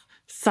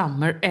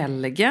 Summer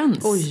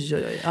Elegance.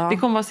 Oj, ja. Det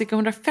kommer vara cirka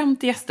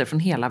 150 gäster från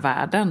hela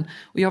världen.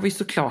 Och jag vill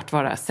såklart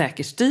vara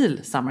säker stil,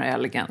 Summer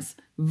Elegance.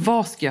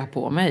 Vad ska jag ha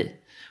på mig?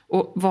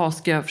 Och vad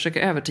ska jag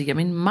försöka övertyga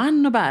min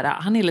man att bära?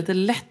 Han är lite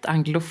lätt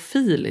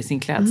anglofil i sin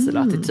klädstil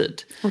och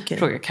attityd. Okay.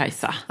 Frågar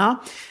Kajsa.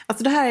 Ja,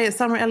 alltså det här är,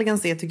 Summer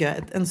Elegance är, tycker jag,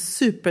 en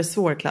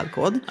supersvår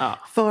klädkod. Ja.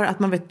 För att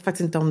man vet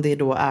faktiskt inte om det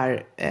då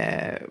är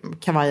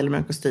kavaj eller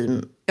mörk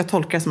kostym. Jag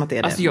tolkar det som att det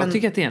är det. Alltså jag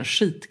tycker att det är en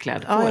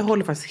skitklädkod. Ja, jag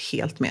håller faktiskt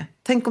helt med.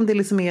 Tänk om det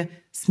liksom är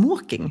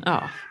smoking.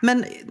 Ja.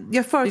 Men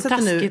jag förutsätter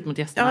nu... Det är taskigt mot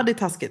gästerna. Ja, det är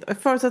taskigt. Jag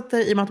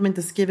förutsätter, i och med att de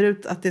inte skriver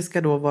ut att det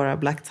ska då vara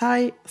black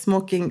tie,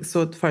 smoking,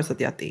 så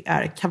förutsätter jag att det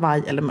är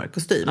kavaj eller mörk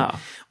kostym. Ja.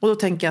 Och då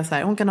tänker jag så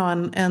här, hon kan ha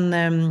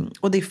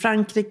och det är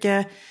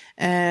Frankrike.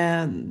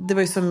 Det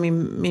var ju som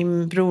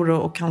min bror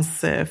och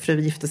hans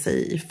fru gifte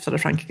sig i södra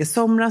Frankrike i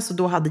somras. Och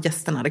då hade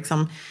gästerna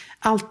liksom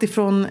allt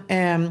ifrån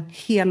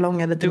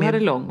hellånga... Du hade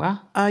lång, va?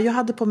 Ja, jag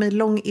hade på mig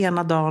lång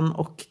ena dagen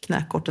och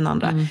knäkort den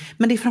andra.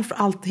 Men det är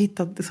framförallt att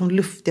hitta liksom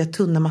luftiga,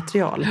 tunna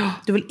material.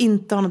 Du vill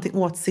inte ha någonting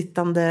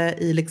åtsittande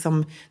i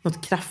liksom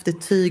något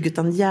kraftigt tyg,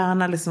 utan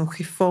gärna liksom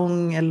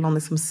chiffong eller någon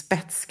liksom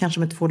spets, kanske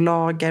med 2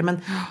 lager. Men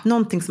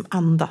någonting som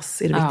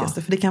andas är det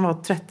viktigaste. För det kan vara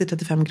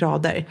 30-35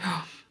 grader.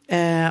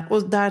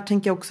 Och där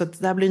tänker jag också att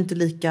där blir inte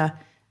lika...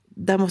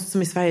 Där måste,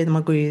 som i Sverige, när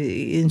man går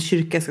i en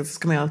kyrka så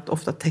ska man ju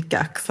ofta täcka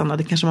axlarna.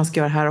 Det kanske man ska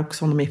göra här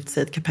också om de gifter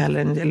sig i ett kapell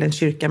eller en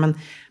kyrka. Men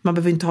man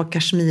behöver inte ha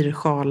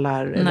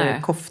kashmirsjalar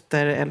eller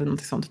koftor eller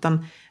något sånt.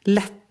 Utan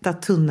lätta,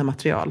 tunna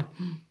material.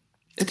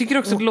 Jag tycker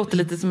också att det låter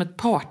lite som ett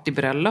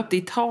partybröllop. Det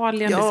är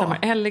Italien, det är Summer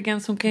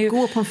Elegance. Som kan ju...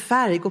 Gå på en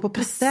färg, gå på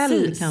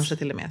pastell kanske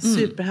till och med.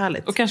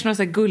 Superhärligt. Och kanske några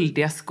så här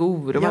guldiga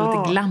skor och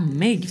vara lite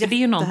glammig. För det är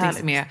ju någonting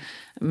som är...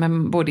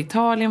 Men både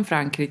Italien,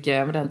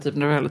 Frankrike, med den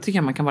typen av bröllop tycker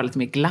jag man kan vara lite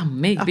mer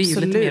glammig. Absolut. Vi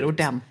är ju lite mer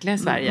ordentliga i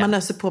Sverige. Man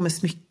öser på med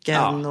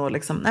smycken och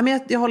liksom... Nej, men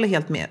jag håller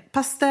helt med.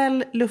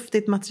 Pastell,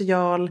 luftigt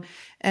material,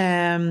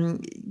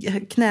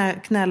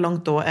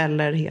 knälångt då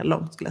eller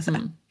hellångt skulle jag säga.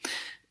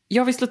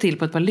 Jag vill slå till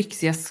på ett par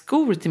lyxiga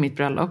skor till mitt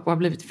bröllop och har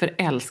blivit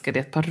förälskad i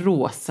ett par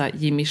rosa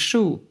Jimmy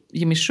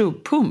Choo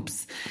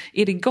pumps.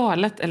 Är det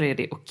galet eller är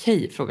det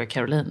okej? Frågar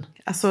Caroline.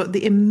 Alltså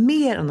det är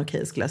mer än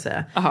okej skulle jag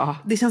säga. Aha.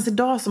 Det känns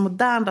idag så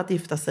modernt att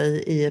gifta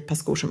sig i ett par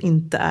skor som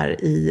inte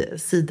är i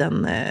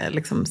siden,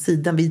 liksom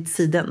vit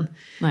siden.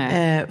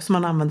 Som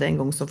man använder en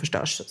gång som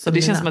förstörs. Så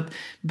det känns som att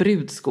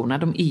brudskorna,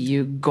 de är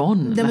ju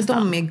gone. Ja, men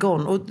de är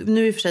gone. Och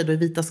nu i och för sig då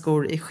vita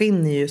skor i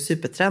skinn är ju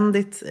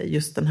supertrendigt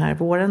just den här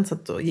våren. Så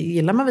att då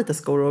gillar man vita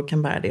skor och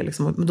kan bära det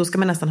liksom. Men då ska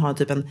man nästan ha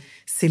typ en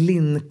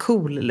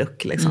Celine-cool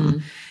look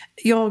liksom.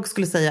 Jag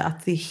skulle säga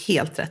att det är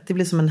helt rätt. Det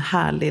blir som en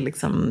härlig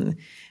liksom,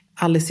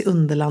 Alice i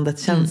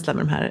Underlandet-känsla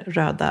med de här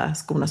röda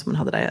skorna som man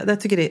hade där.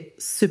 Jag tycker det är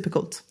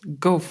supercoolt.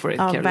 Go for it,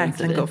 ja,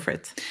 verkligen go for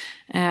it.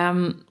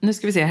 Nu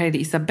ska vi se, här är det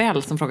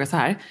Isabelle som frågar så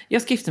här.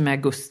 Jag ska gifta mig i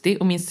augusti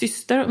och min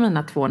syster och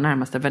mina 2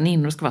 närmaste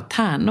väninnor ska vara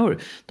tärnor.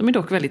 De är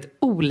dock väldigt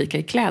olika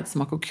i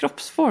klädsmak och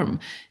kroppsform.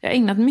 Jag har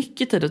ägnat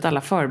mycket tid åt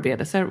alla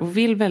förberedelser och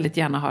vill väldigt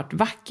gärna ha ett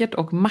vackert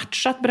och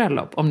matchat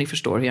bröllop, om ni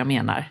förstår hur jag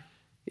menar.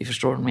 Vi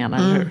förstår vad de menar,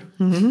 eller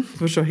hur? Jag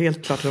förstår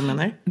helt klart vad de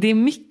menar. Det är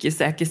mycket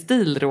säker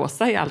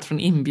stilrosa i allt från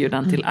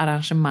inbjudan till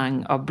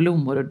arrangemang av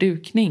blommor och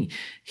dukning.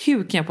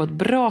 Hur kan jag på ett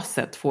bra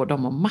sätt få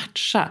dem att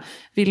matcha?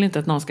 Vill inte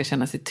att någon ska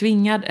känna sig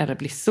tvingad eller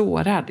bli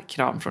sårad.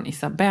 Kram från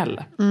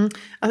Isabelle.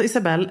 Alltså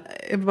Isabelle,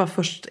 jag vill bara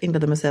först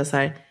inleda med att säga så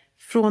här.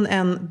 Från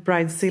en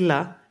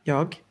bridezilla,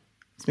 som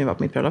jag var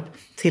på mitt bröllop,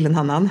 till en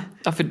annan.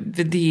 Ja, för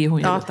det är hon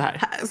ju det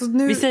här. Alltså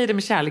nu, vi säger det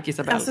med kärlek,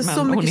 Isabelle. Alltså men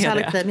så mycket hon är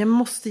kärlek det. till dig, men jag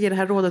måste ge det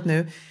här rådet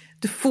nu.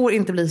 Du får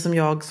inte bli som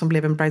jag som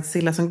blev en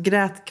bridezilla som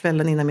grät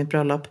kvällen innan mitt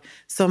bröllop.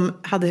 Som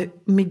hade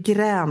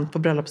migrän på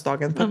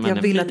bröllopsdagen. För att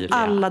jag ville att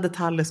alla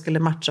detaljer skulle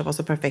matcha och vara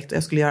så perfekt. Och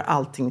jag skulle göra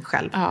allting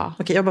själv. Ja.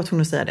 Okej, jag var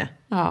tvungen att säga det.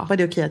 Ja. Var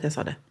det okej att jag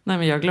sa det? Nej,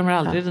 men jag glömmer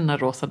aldrig dina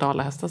rosa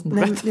dalahästar som du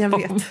Nej, berättade jag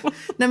om. vet.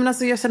 Nej, men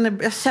alltså jag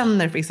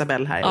känner för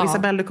Isabelle här. Ja.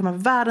 Isabelle, du kommer ha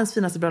världens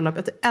finaste bröllop.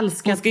 Jag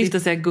älskar Hon ska gifta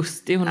sig i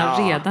augusti. Hon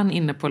är redan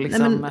inne på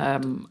liksom,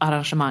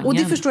 arrangemangen. Och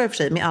det förstår jag för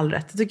sig med all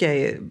rätt. Det tycker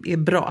jag är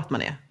bra att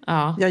man är.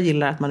 Ja. Jag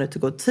gillar att man är ute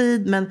och går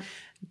tid. Men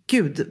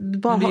gud.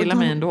 Men du gillar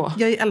mig ändå.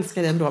 Jag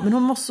älskar det ändå. Men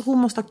hon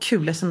måste ha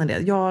kul, jag känner det.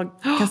 Jag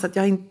kan säga att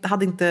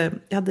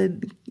jag hade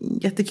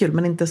jättekul.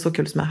 Men inte så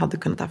kul som jag hade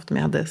kunnat haft om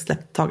jag hade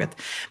släppt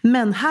taget.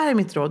 Men här är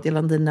mitt råd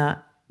gällande dina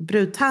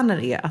brudtärnor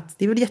är att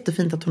det är väl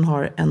jättefint att hon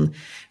har en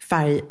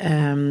färg,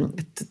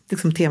 ett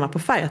liksom tema på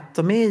färg. Att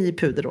de är i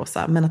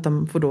puderrosa. Men att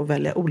de får då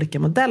välja olika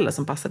modeller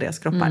som passar deras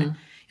kroppar.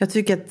 Jag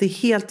tycker att det är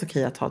helt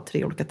okej att ha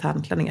 3 olika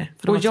tärnklänningar.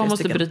 Och jag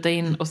måste bryta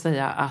in och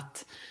säga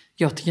att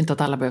jag tycker inte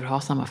att alla behöver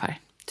ha samma färg.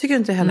 Tycker du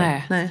inte det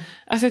heller? Nej.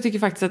 Alltså jag tycker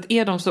faktiskt att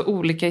är de så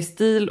olika i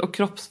stil och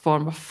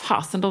kroppsform, vad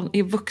fasen, de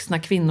är vuxna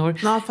kvinnor.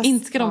 Ja, fast,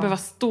 inte ska de behöva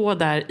stå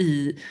där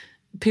i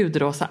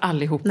puderrosa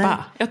allihopa. Nej.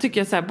 Jag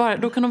tycker att så här, bara,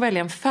 då kan de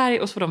välja en färg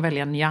och så får de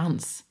välja en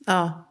nyans.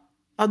 Ja,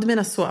 du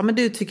menar så. Ja, men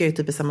du tycker ju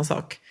typ samma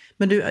sak.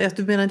 Men du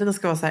menar inte att det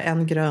ska vara så här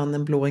en grön,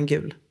 en blå, en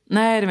gul?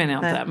 Nej, det menar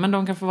jag inte. Men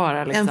de kan få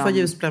vara liksom... En för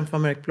ljusblå, en för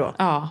mörkblå.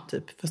 Ja.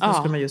 Typ. Fast nu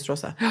skulle man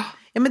ljusrosa.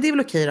 Ja, men det är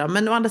väl okej då.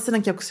 Men å andra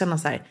sidan kan jag också känna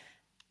så här...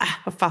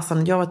 vad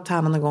fasen, jag var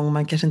tärnan en gång och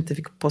man kanske inte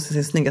fick på sig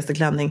sin snyggaste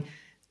klänning.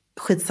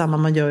 Skitsamma,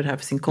 man gör det här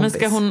för sin kompis.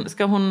 Men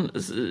ska hon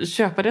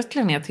köpa deras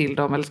klänningar till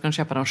dem eller ska hon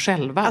köpa dem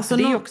själva? Alltså,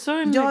 det är också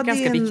en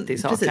ganska viktig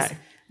sak precis. Här.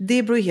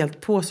 Det beror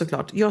helt på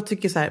såklart. Jag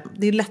tycker så här,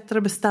 det är lättare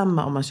att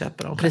bestämma om man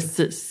köper dem själv.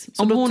 Precis.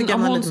 Om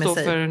hon står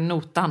för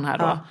notan här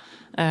då.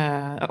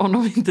 Om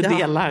de inte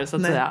delar så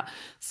att säga.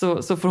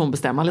 Så får hon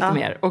bestämma lite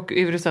mer. Och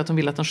är det så att hon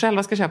vill att de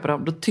själva ska köpa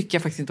dem, då tycker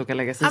jag faktiskt inte att hon kan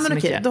lägga sig så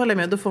mycket. Då håller jag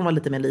med, då får hon vara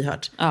lite mer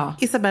lyhört.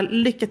 Isabelle,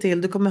 lycka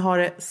till. Du kommer ha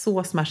det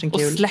så smashing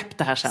kul. Och släpp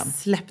det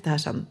här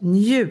sen.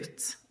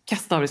 Njut.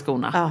 Kasta av i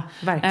skorna. Ja,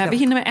 verkligen. Vi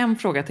hinner med en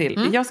fråga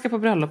till. Jag ska på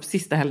bröllop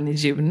sista helgen i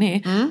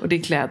juni. Och det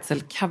är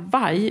klädsel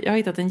kavaj. Jag har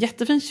hittat en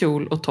jättefin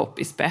kjol och topp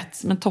i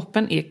spets. Men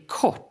toppen är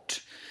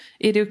kort.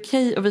 Är det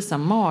okej att visa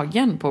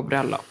magen på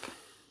bröllop?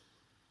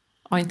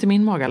 Ja, inte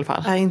min mage i alla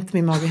fall. Nej, inte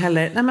min mage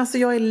heller. Nej, men alltså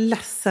jag är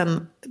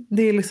ledsen.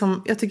 Det är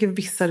liksom, jag tycker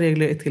vissa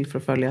regler är till för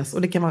att följas.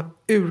 Och det kan vara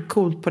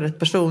urcoolt på rätt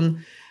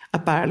person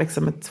att bära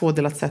liksom ett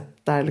tvådelat sätt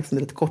där liksom det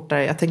är lite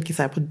kortare. Jag tänker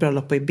så här på ett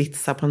bröllop på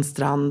Ibiza på en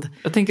strand.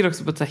 Jag tänker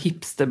också på ett så här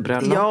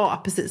hipsterbröllop.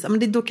 Ja, precis.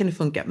 Men då kan det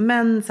funka.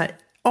 Men så här,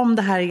 om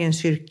det här är en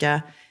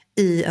kyrka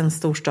i en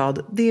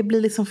storstad, det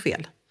blir liksom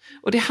fel.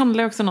 Och det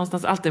handlar också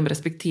någonstans alltid om att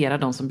respektera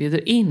de som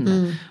bjuder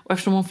in. Och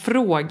eftersom hon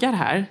frågar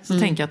här så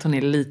tänker jag att hon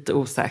är lite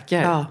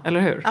osäker. Ja,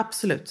 eller hur?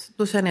 Absolut.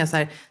 Då känner jag så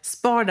här,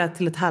 spar det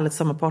till ett härligt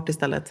sommarparty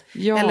istället.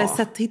 Ja.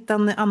 Eller hitta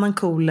en annan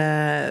cool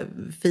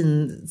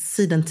fin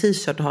siden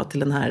t-shirt att ha till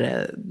den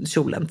här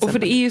kjolen. Och för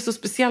det är ju så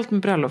speciellt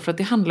med bröllop för att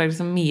det handlar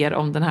liksom mer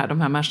om de här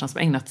människorna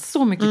som ägnat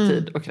så mycket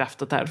tid och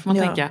kraft åt det här. För man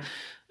tänker...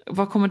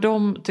 Vad kommer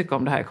de tycka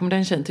om det här? Kommer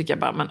den tjejen tycka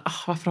bara, men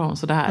varför har hon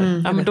så det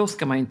här? Men då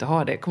ska man ju inte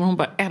ha det. Kommer hon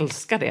bara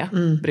älska det,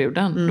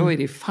 bruden, då är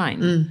det ju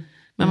fine.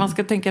 Men man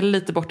ska tänka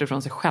lite bort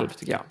ifrån sig själv,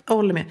 tycker jag.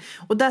 Håller med.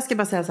 Och där ska jag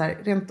bara säga så här,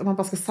 rent om man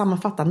bara ska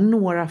sammanfatta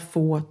några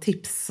få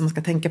tips som man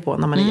ska tänka på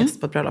när man är gäst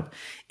på ett bröllop.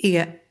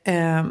 Är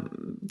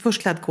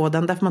först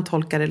klädkoden, där får man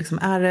tolka det liksom,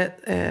 är det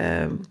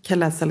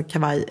klädsel eller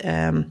kavaj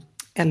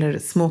eller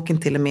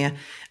smoking till och med.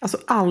 Alltså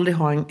aldrig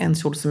ha en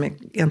kjol som är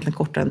egentligen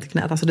kortare än till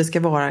knät. Alltså det ska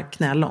vara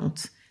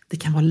knälångt. Det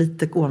kan vara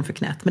lite ovanför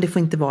knät. Men det får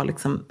inte vara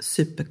liksom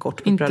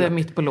superkort på inte bröllop.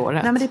 Mitt på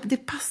låret. Nej, men det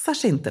passar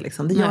sig inte.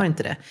 Liksom. Det gör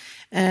inte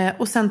det.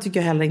 Och sen tycker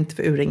jag heller inte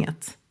för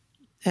urringet.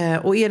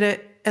 Och är det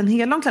en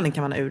hellång klänning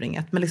kan man ha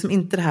urringet. Men liksom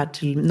inte det här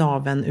till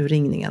naven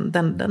urringningen.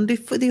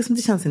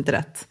 Det känns inte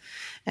rätt.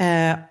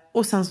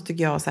 Och sen så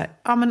tycker jag så här.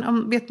 Ja,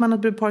 men vet man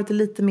att brudparet är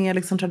lite mer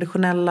liksom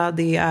traditionella.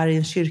 Det är i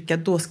en kyrka.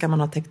 Då ska man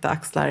ha täckta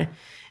axlar.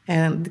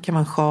 Det kan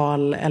vara en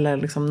sjal eller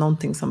liksom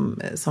någonting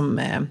som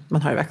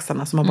man har i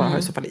växlarna som man bara har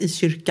i så fall i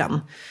kyrkan.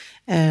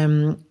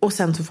 Och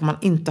sen så får man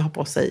inte ha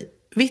på sig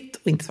vitt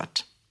och inte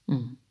svart.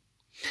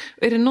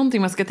 Är det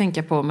någonting man ska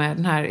tänka på med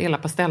den här hela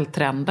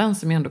pastelltrenden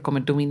som ju ändå kommer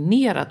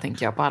dominera,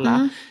 tänker jag, på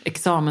alla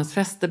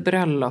examensfester,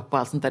 bröllop och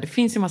allt sånt där. Det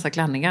finns ju massa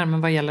klänningar,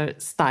 men vad gäller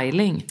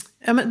styling?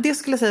 Ja, men det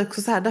skulle jag säga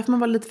också så här, därför man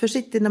vara lite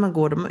försiktig när man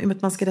går, i och med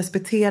att man ska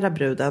respektera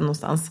bruden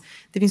någonstans.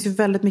 Det finns ju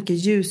väldigt mycket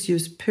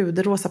ljus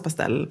puderrosa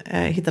pastell.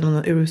 Hittade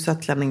en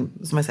ursöt klänning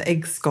som är så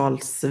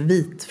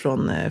äggskalsvit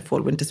från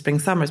Fall, Winter, Spring,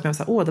 Summer som jag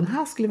var så den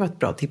här skulle vara ett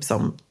bra tips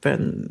om för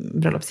en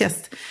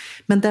bröllopsgäst.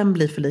 Men den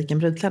blir för lik en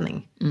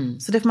brudklänning.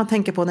 Så det får man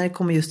tänka på när det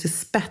kommer just till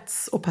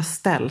spets och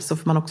pastell, så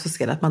får man också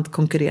se att man inte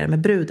konkurrerar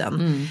med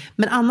bruden.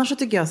 Men annars så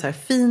tycker jag så här,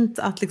 fint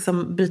att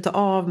liksom bryta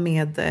av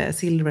med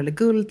silver eller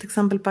guld till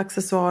exempel på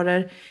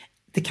accessoarer.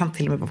 Det kan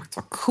till och med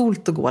vara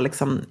coolt att gå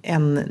liksom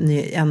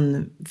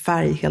en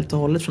färg helt och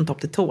hållet från topp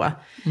till tå.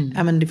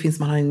 Även det finns,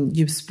 man har en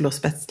ljusblå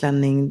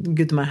spetsklänning.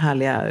 Gud, de här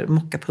härliga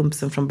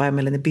mockapumpsen från By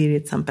Melanie Beer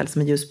till exempel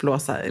som är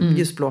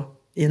ljusblå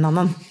i en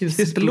annan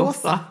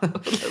ljusblåsa.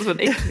 Så en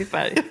äcklig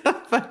färg.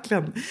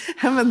 Verkligen.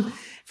 Ja, men,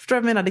 förstår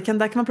du vad jag menar?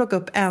 Där kan man plocka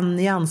upp en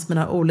nyans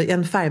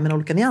en färg med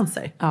olika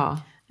nyanser. Ja.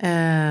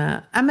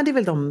 Men det är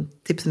väl de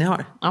tipsen jag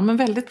har. Ja, men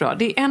väldigt bra.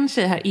 Det är en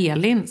tjej här,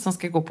 Elin, som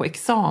ska gå på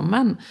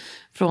examen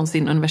från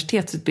sin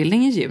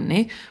universitetsutbildning i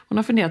juni. Hon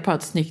har funderat på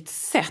ett snyggt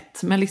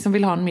sätt, men liksom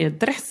vill ha en mer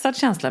dressad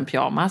känsla än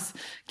pyjamas.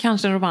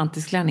 Kanske en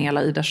romantisk klänning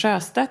eller Ida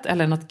Sjöstedt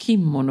eller något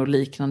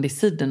kimono-liknande i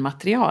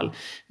sidenmaterial.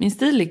 Min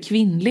stil är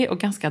kvinnlig och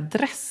ganska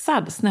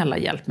dressad. Snälla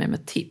hjälp mig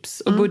med tips.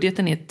 Och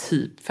budgeten är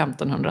typ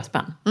 1500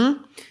 spänn.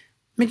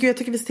 Men gud, jag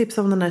tycker vi ska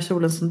tipsa om den här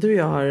kjolen som du och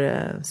jag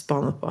har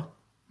spanat på.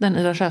 Den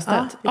Ida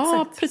Sjöstedt?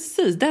 Ja,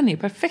 precis. Den är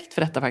perfekt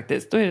för detta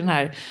faktiskt. Då är den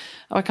här,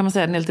 vad kan man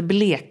säga, den är lite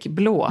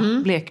blekblå.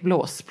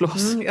 Blekblås, vad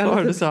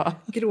var det du sa?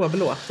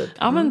 Gråblå typ.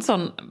 Ja, men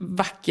sån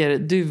vacker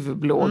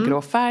duvblå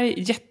grå färg.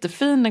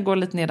 Jättefin, den går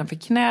lite nedanför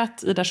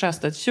knät. Ida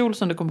Sjöstedt kjol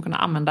som du kommer kunna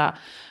använda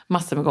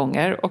massor med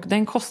gånger. Och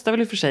den kostar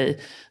väl i och för sig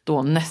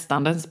då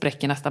nästan, den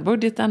spräcker nästan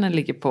budgeten. Den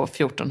ligger på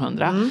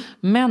 1400.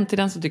 Men till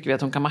den så tycker vi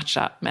att hon kan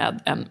matcha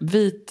med en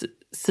vit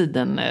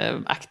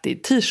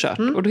sidenaktig t-shirt.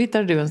 Och då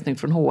hittade du en snygg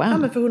från H&M. Ja,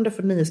 men för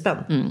 149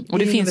 spänn. Och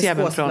det finns ju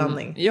även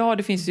från... Ja,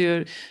 det finns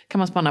ju... Kan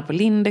man spana på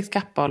Lindex,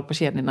 Kappahl, på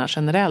kedjorna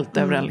generellt.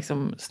 Över en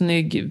liksom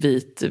snygg,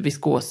 vit,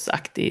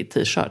 viskosaktig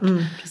t-shirt.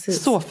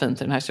 Så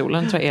fint i den här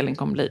kjolen. Tror jag Elin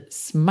kommer bli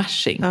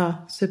smashing.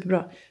 Ja,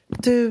 superbra.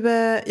 Du,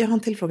 jag har en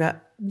till fråga.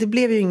 Det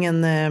blev ju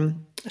ingen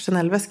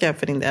Chanel-väska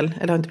för din del.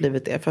 Eller har inte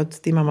blivit det. För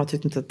att din mamma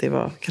tyckte inte att det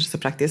var kanske så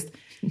praktiskt.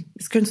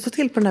 Ska du inte stå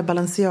till på den där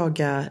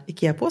Balenciaga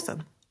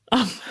Ikea-påsen?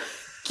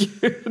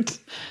 Gud,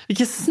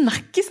 vilken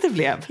snackis det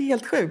blev.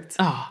 Helt sjukt.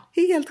 Ja.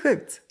 Helt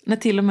sjukt. När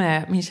till och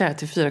med min kära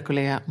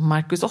TV4-kollega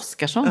Marcus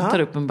Oskarsson tar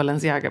upp en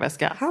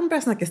Balenciaga-väska. Han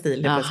börjar snacka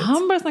stil plötsligt.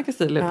 Han börjar snacka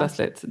stil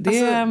plötsligt. Det,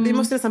 alltså, vi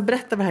måste nästan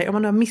berätta vad det här, om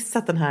man nu har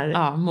missat den här.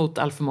 Ja, mot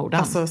all förmodan.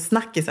 Alltså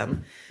snackisen.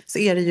 Så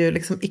är det ju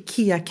liksom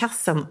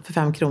Ikea-kassen för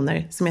 5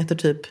 kronor. Som heter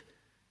typ,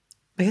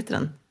 vad heter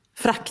den?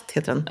 Frakt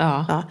heter den.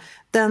 Ja.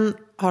 Den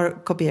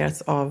har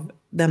kopierats av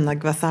Demna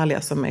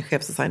Gvasalia som är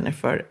chefsdesigner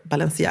för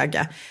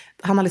Balenciaga.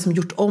 Han har liksom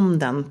gjort om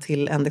den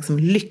till en liksom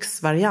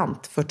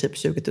lyxvariant för typ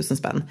 20 000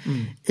 spänn.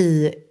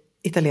 I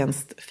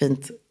italienskt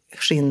fint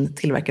skinn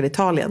tillverkad i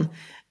Italien.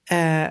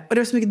 Och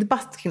det var så mycket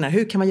debatt kring det här.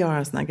 Hur kan man göra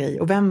en sån här grej?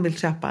 Och vem vill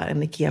köpa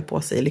en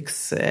Ikea-påse i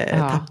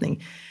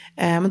lyxtappning?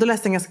 Men då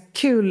läste jag en ganska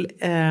kul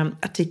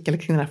artikel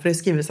kring det här. För det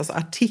skrivs alltså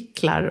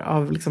artiklar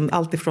av liksom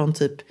allt ifrån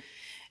typ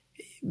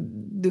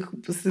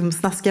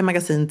snaskiga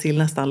magasin till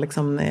nästan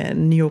liksom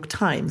New York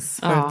Times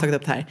har tagit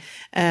upp det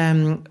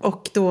här.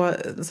 Och då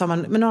sa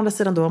man, men å andra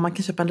sidan då, man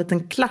kan köpa en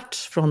liten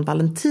klatsch från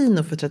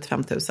Valentino för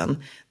 35 000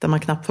 där man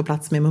knappt får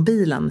plats med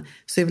mobilen,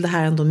 så är väl det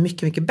här ändå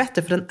mycket, mycket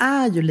bättre, för den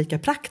är ju lika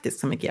praktisk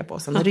som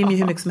Ikea-påsen. Den rymmer ju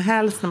hur mycket som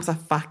helst, när man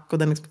har fack och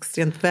den är liksom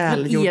extremt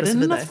välgjord. Men är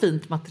det något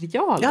fint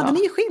material då? Ja, den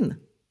är ju skinn.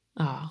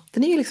 Ja.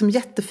 Den är ju liksom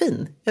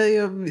jättefin.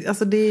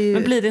 Alltså det är ju...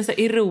 Men blir det en så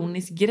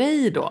ironisk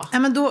grej då? Ja,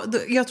 men då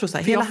jag tror så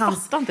här,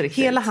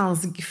 hela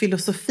hans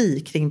filosofi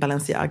kring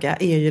Balenciaga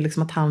är ju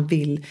liksom att han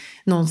vill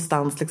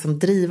någonstans liksom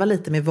driva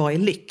lite med vad är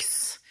lyx.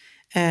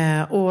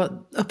 Och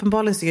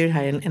uppenbarligen så är det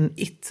här en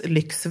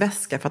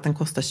lyxväska för att den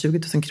kostar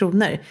 20 000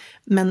 kronor.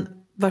 Men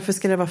varför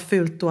ska det vara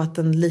fult då att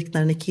den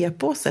liknar en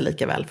Ikea-påse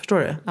lika väl, förstår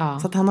du? Ja.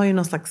 Så att han har ju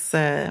någon slags,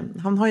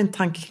 han har ju en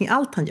tanke kring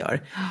allt han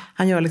gör.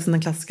 Han gör liksom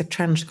den klassiska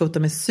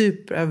trenchcoaten med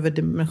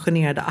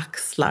superöverdimensionerade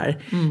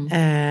axlar.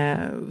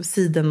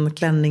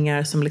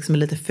 Sidenklänningar som liksom är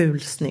lite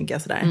fulsnygga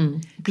sådär.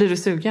 Blir du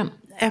sugen?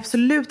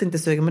 Absolut inte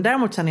sugen, men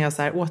däremot känner jag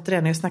så här,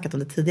 återigen, jag har snackat om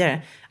det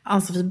tidigare.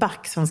 Ann-Sofie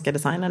Back, svenska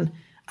designern.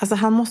 Alltså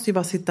han måste ju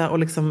bara sitta och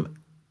liksom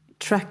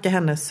tracka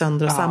henne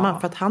sönder och samman,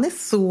 för att han är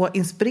så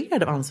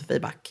inspirerad av Ann-Sofie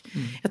Back.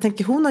 Jag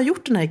tänker, hon har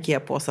gjort den här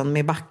Ikea-påsen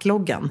med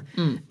Backloggan.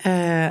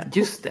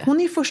 Just det. Hon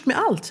är ju först med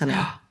allt, känner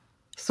jag.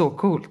 Så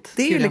coolt.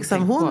 Det är ju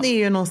liksom, hon är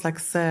ju någon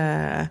slags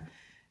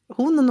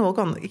hon och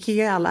någon,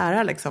 Ikea är all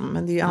ära liksom,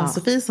 men det är ju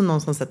Ann-Sofie som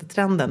någonstans sätter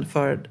trenden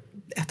för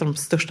ett av de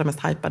största,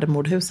 mest hypade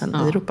mordhusen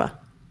i Europa.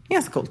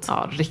 Ganska coolt.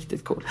 Ja,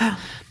 riktigt coolt.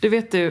 Du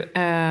vet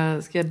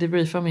ska jag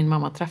debriefa min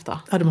mamma-träff då?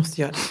 Ja, du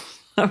måste göra det.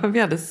 Vi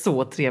hade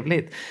så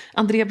trevligt.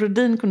 Andrea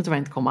Brodin kunde tyvärr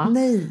inte komma.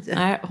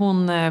 Nej.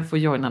 Hon får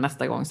joina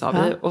nästa gång, sa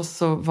vi. Och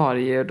så var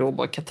det ju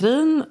då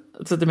Katrin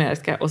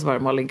Zytomierska och så var det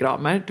Malin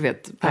Gramer. Du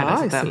vet,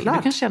 Paradise Hotel.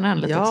 Du kan känna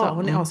henne lite också. Ja,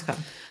 hon är asskön.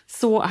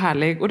 Så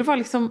härlig. Och det var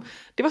liksom,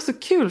 det var så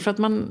kul för att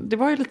det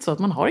var ju lite så att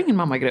man har ingen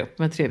mammagrupp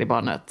med tredje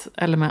barnet.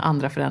 Eller med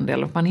andra för en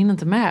del. Och man hinner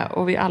inte med.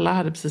 Och vi alla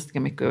hade precis lika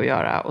mycket att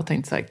göra. Och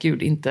tänkte så här,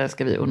 gud, inte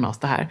ska vi unna oss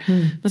det här.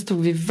 Men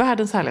stod vi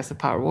världens härligaste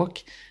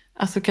powerwalk.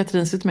 Alltså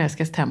Katrin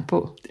Zytomierskas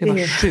tempo. Det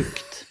var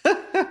sjukt.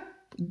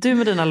 Du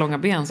med dina långa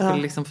ben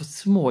skulle liksom få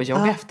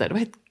småjogga efter. Det var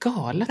helt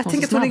galet. Jag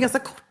tänker att hon är ganska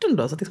kort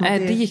ändå. Så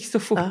det gick så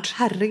fort. Ja,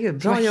 herregud,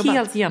 bra jobbat. Vi var jobbat.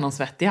 helt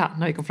genomsvettiga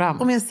när vi kom fram.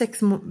 Och med en 6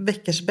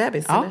 veckors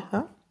bebis, eller?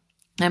 Ja.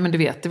 Nej, men du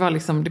vet, det var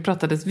liksom, det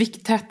pratades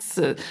vikthets,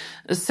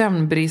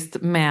 sömnbrist,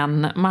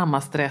 män,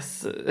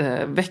 mammastress,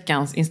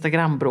 veckans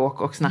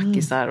Instagrambråk och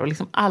snackisar och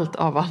liksom allt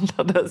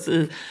avhandlades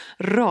i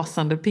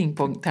rasande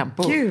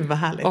pingpongtempo. Gud vad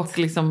härligt. Och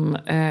liksom,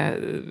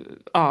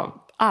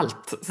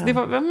 allt. Så det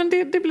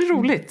blir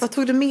roligt. Vad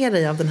tog du med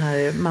dig av den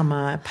här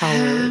mamma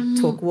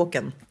power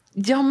talk-walken?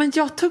 Ja, men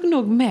jag tog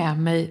nog med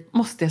mig,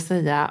 måste jag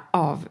säga,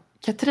 av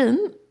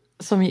Katrin,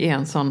 som ju är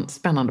en sån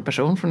spännande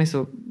person, för hon är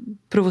så,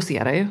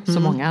 provocerar ju så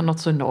många, något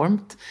så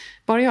enormt.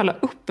 Bara jag la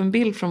upp en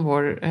bild från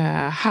vår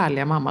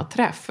härliga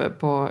mammaträff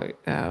på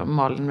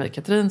Malin med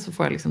Katrin, så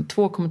får jag liksom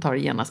 2 kommentarer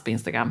genast på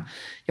Instagram.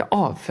 Jag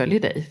avföljer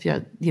dig, för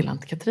jag gillar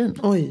inte Katrin.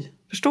 Oj.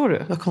 Förstår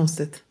du? Vad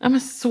konstigt. Ja,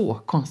 men så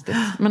konstigt.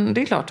 Men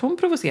det är klart, hon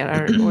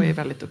provocerar och är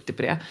väldigt duktig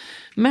på det.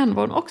 Men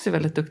vad hon också är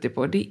väldigt duktig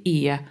på, det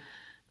är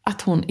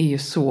att hon är ju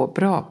så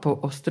bra på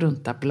att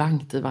strunta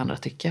blankt i vad andra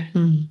tycker.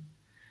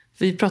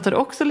 Vi pratade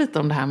också lite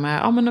om det här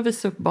med att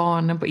visa upp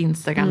barnen på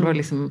Instagram. Då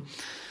liksom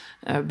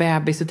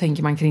bebis, så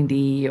tänker man kring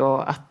det,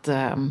 och att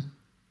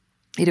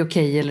är det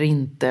okej eller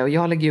inte. Och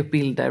jag lägger upp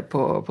bilder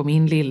på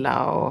min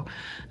lilla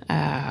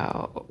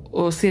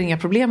och ser inga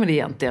problem med det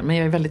egentligen. Men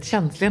jag är väldigt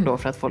känslig ändå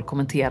för att folk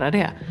kommenterar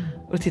det.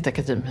 Och då tittar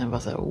Katrin och bara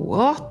så här,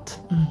 what?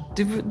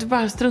 Du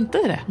bara struntar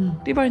i det.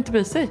 Det är bara inte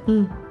bry sig.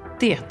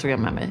 Det tog jag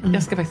med mig.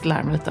 Jag ska faktiskt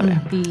lära mig lite av det.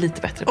 Bli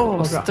lite bättre på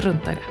att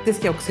strunta i det. Det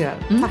ska jag också göra.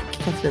 Tack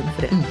Katrin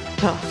för det.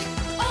 Ja.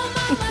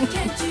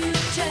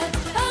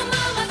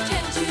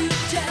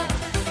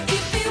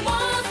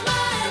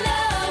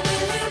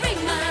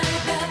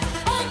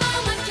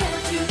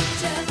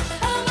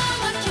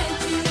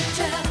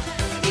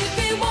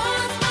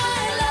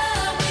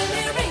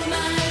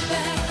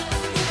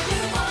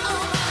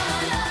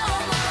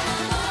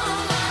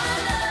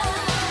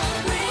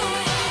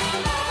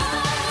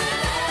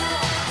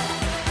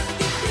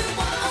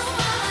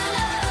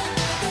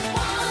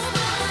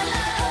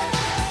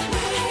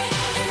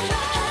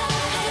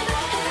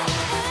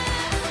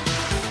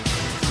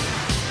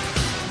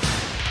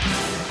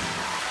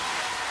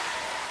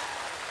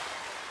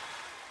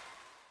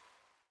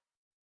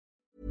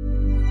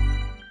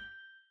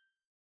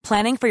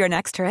 Planning for your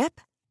next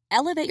trip?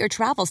 Elevate your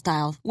travel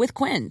style with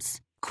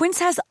Quince. Quince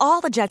has all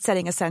the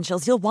jet-setting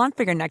essentials you'll want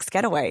for your next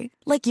getaway,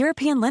 like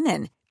European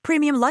linen,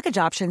 premium luggage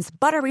options,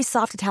 buttery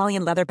soft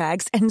Italian leather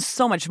bags, and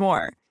so much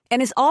more.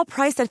 And is all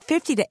priced at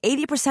 50 to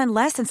 80%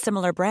 less than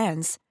similar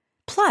brands.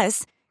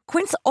 Plus,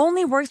 Quince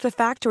only works with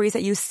factories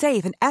that use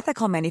safe and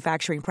ethical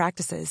manufacturing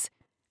practices.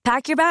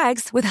 Pack your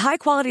bags with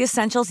high-quality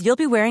essentials you'll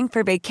be wearing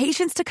for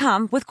vacations to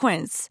come with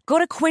Quince. Go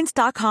to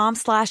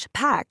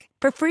quince.com/pack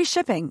for free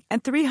shipping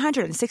and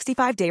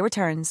 365-day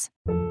returns.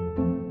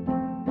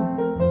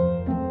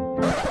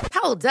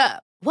 Hold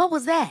up. What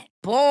was that?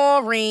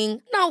 Boring.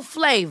 No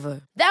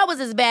flavor. That was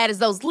as bad as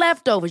those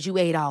leftovers you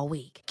ate all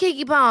week.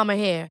 Keke Palmer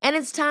here, and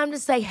it's time to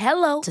say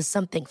hello to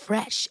something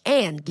fresh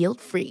and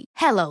guilt-free.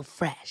 Hello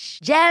Fresh.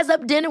 Jazz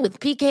up dinner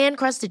with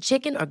pecan-crusted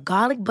chicken or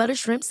garlic butter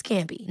shrimp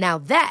scampi. Now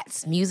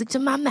that's music to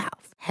my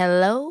mouth.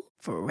 Hello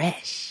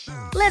Fresh.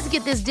 Let's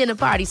get this dinner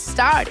party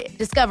started.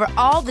 Discover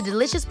all the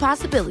delicious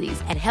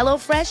possibilities at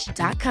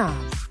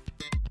hellofresh.com.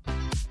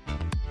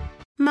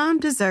 Mom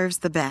deserves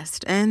the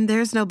best, and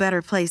there's no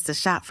better place to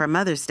shop for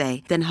Mother's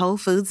Day than Whole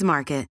Foods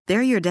Market.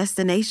 They're your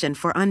destination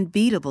for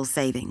unbeatable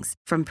savings,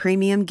 from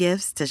premium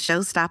gifts to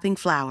show-stopping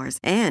flowers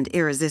and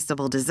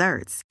irresistible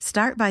desserts.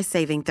 Start by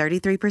saving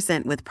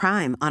 33% with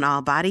Prime on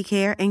all body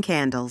care and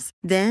candles.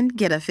 Then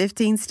get a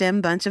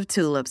 15-stem bunch of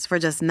tulips for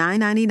just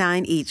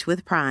 $9.99 each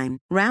with Prime.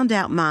 Round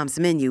out Mom's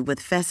menu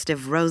with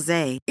festive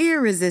rosé,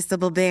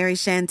 irresistible berry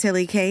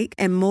chantilly cake,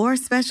 and more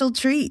special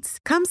treats.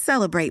 Come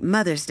celebrate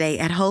Mother's Day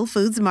at Whole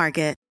Foods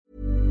Market.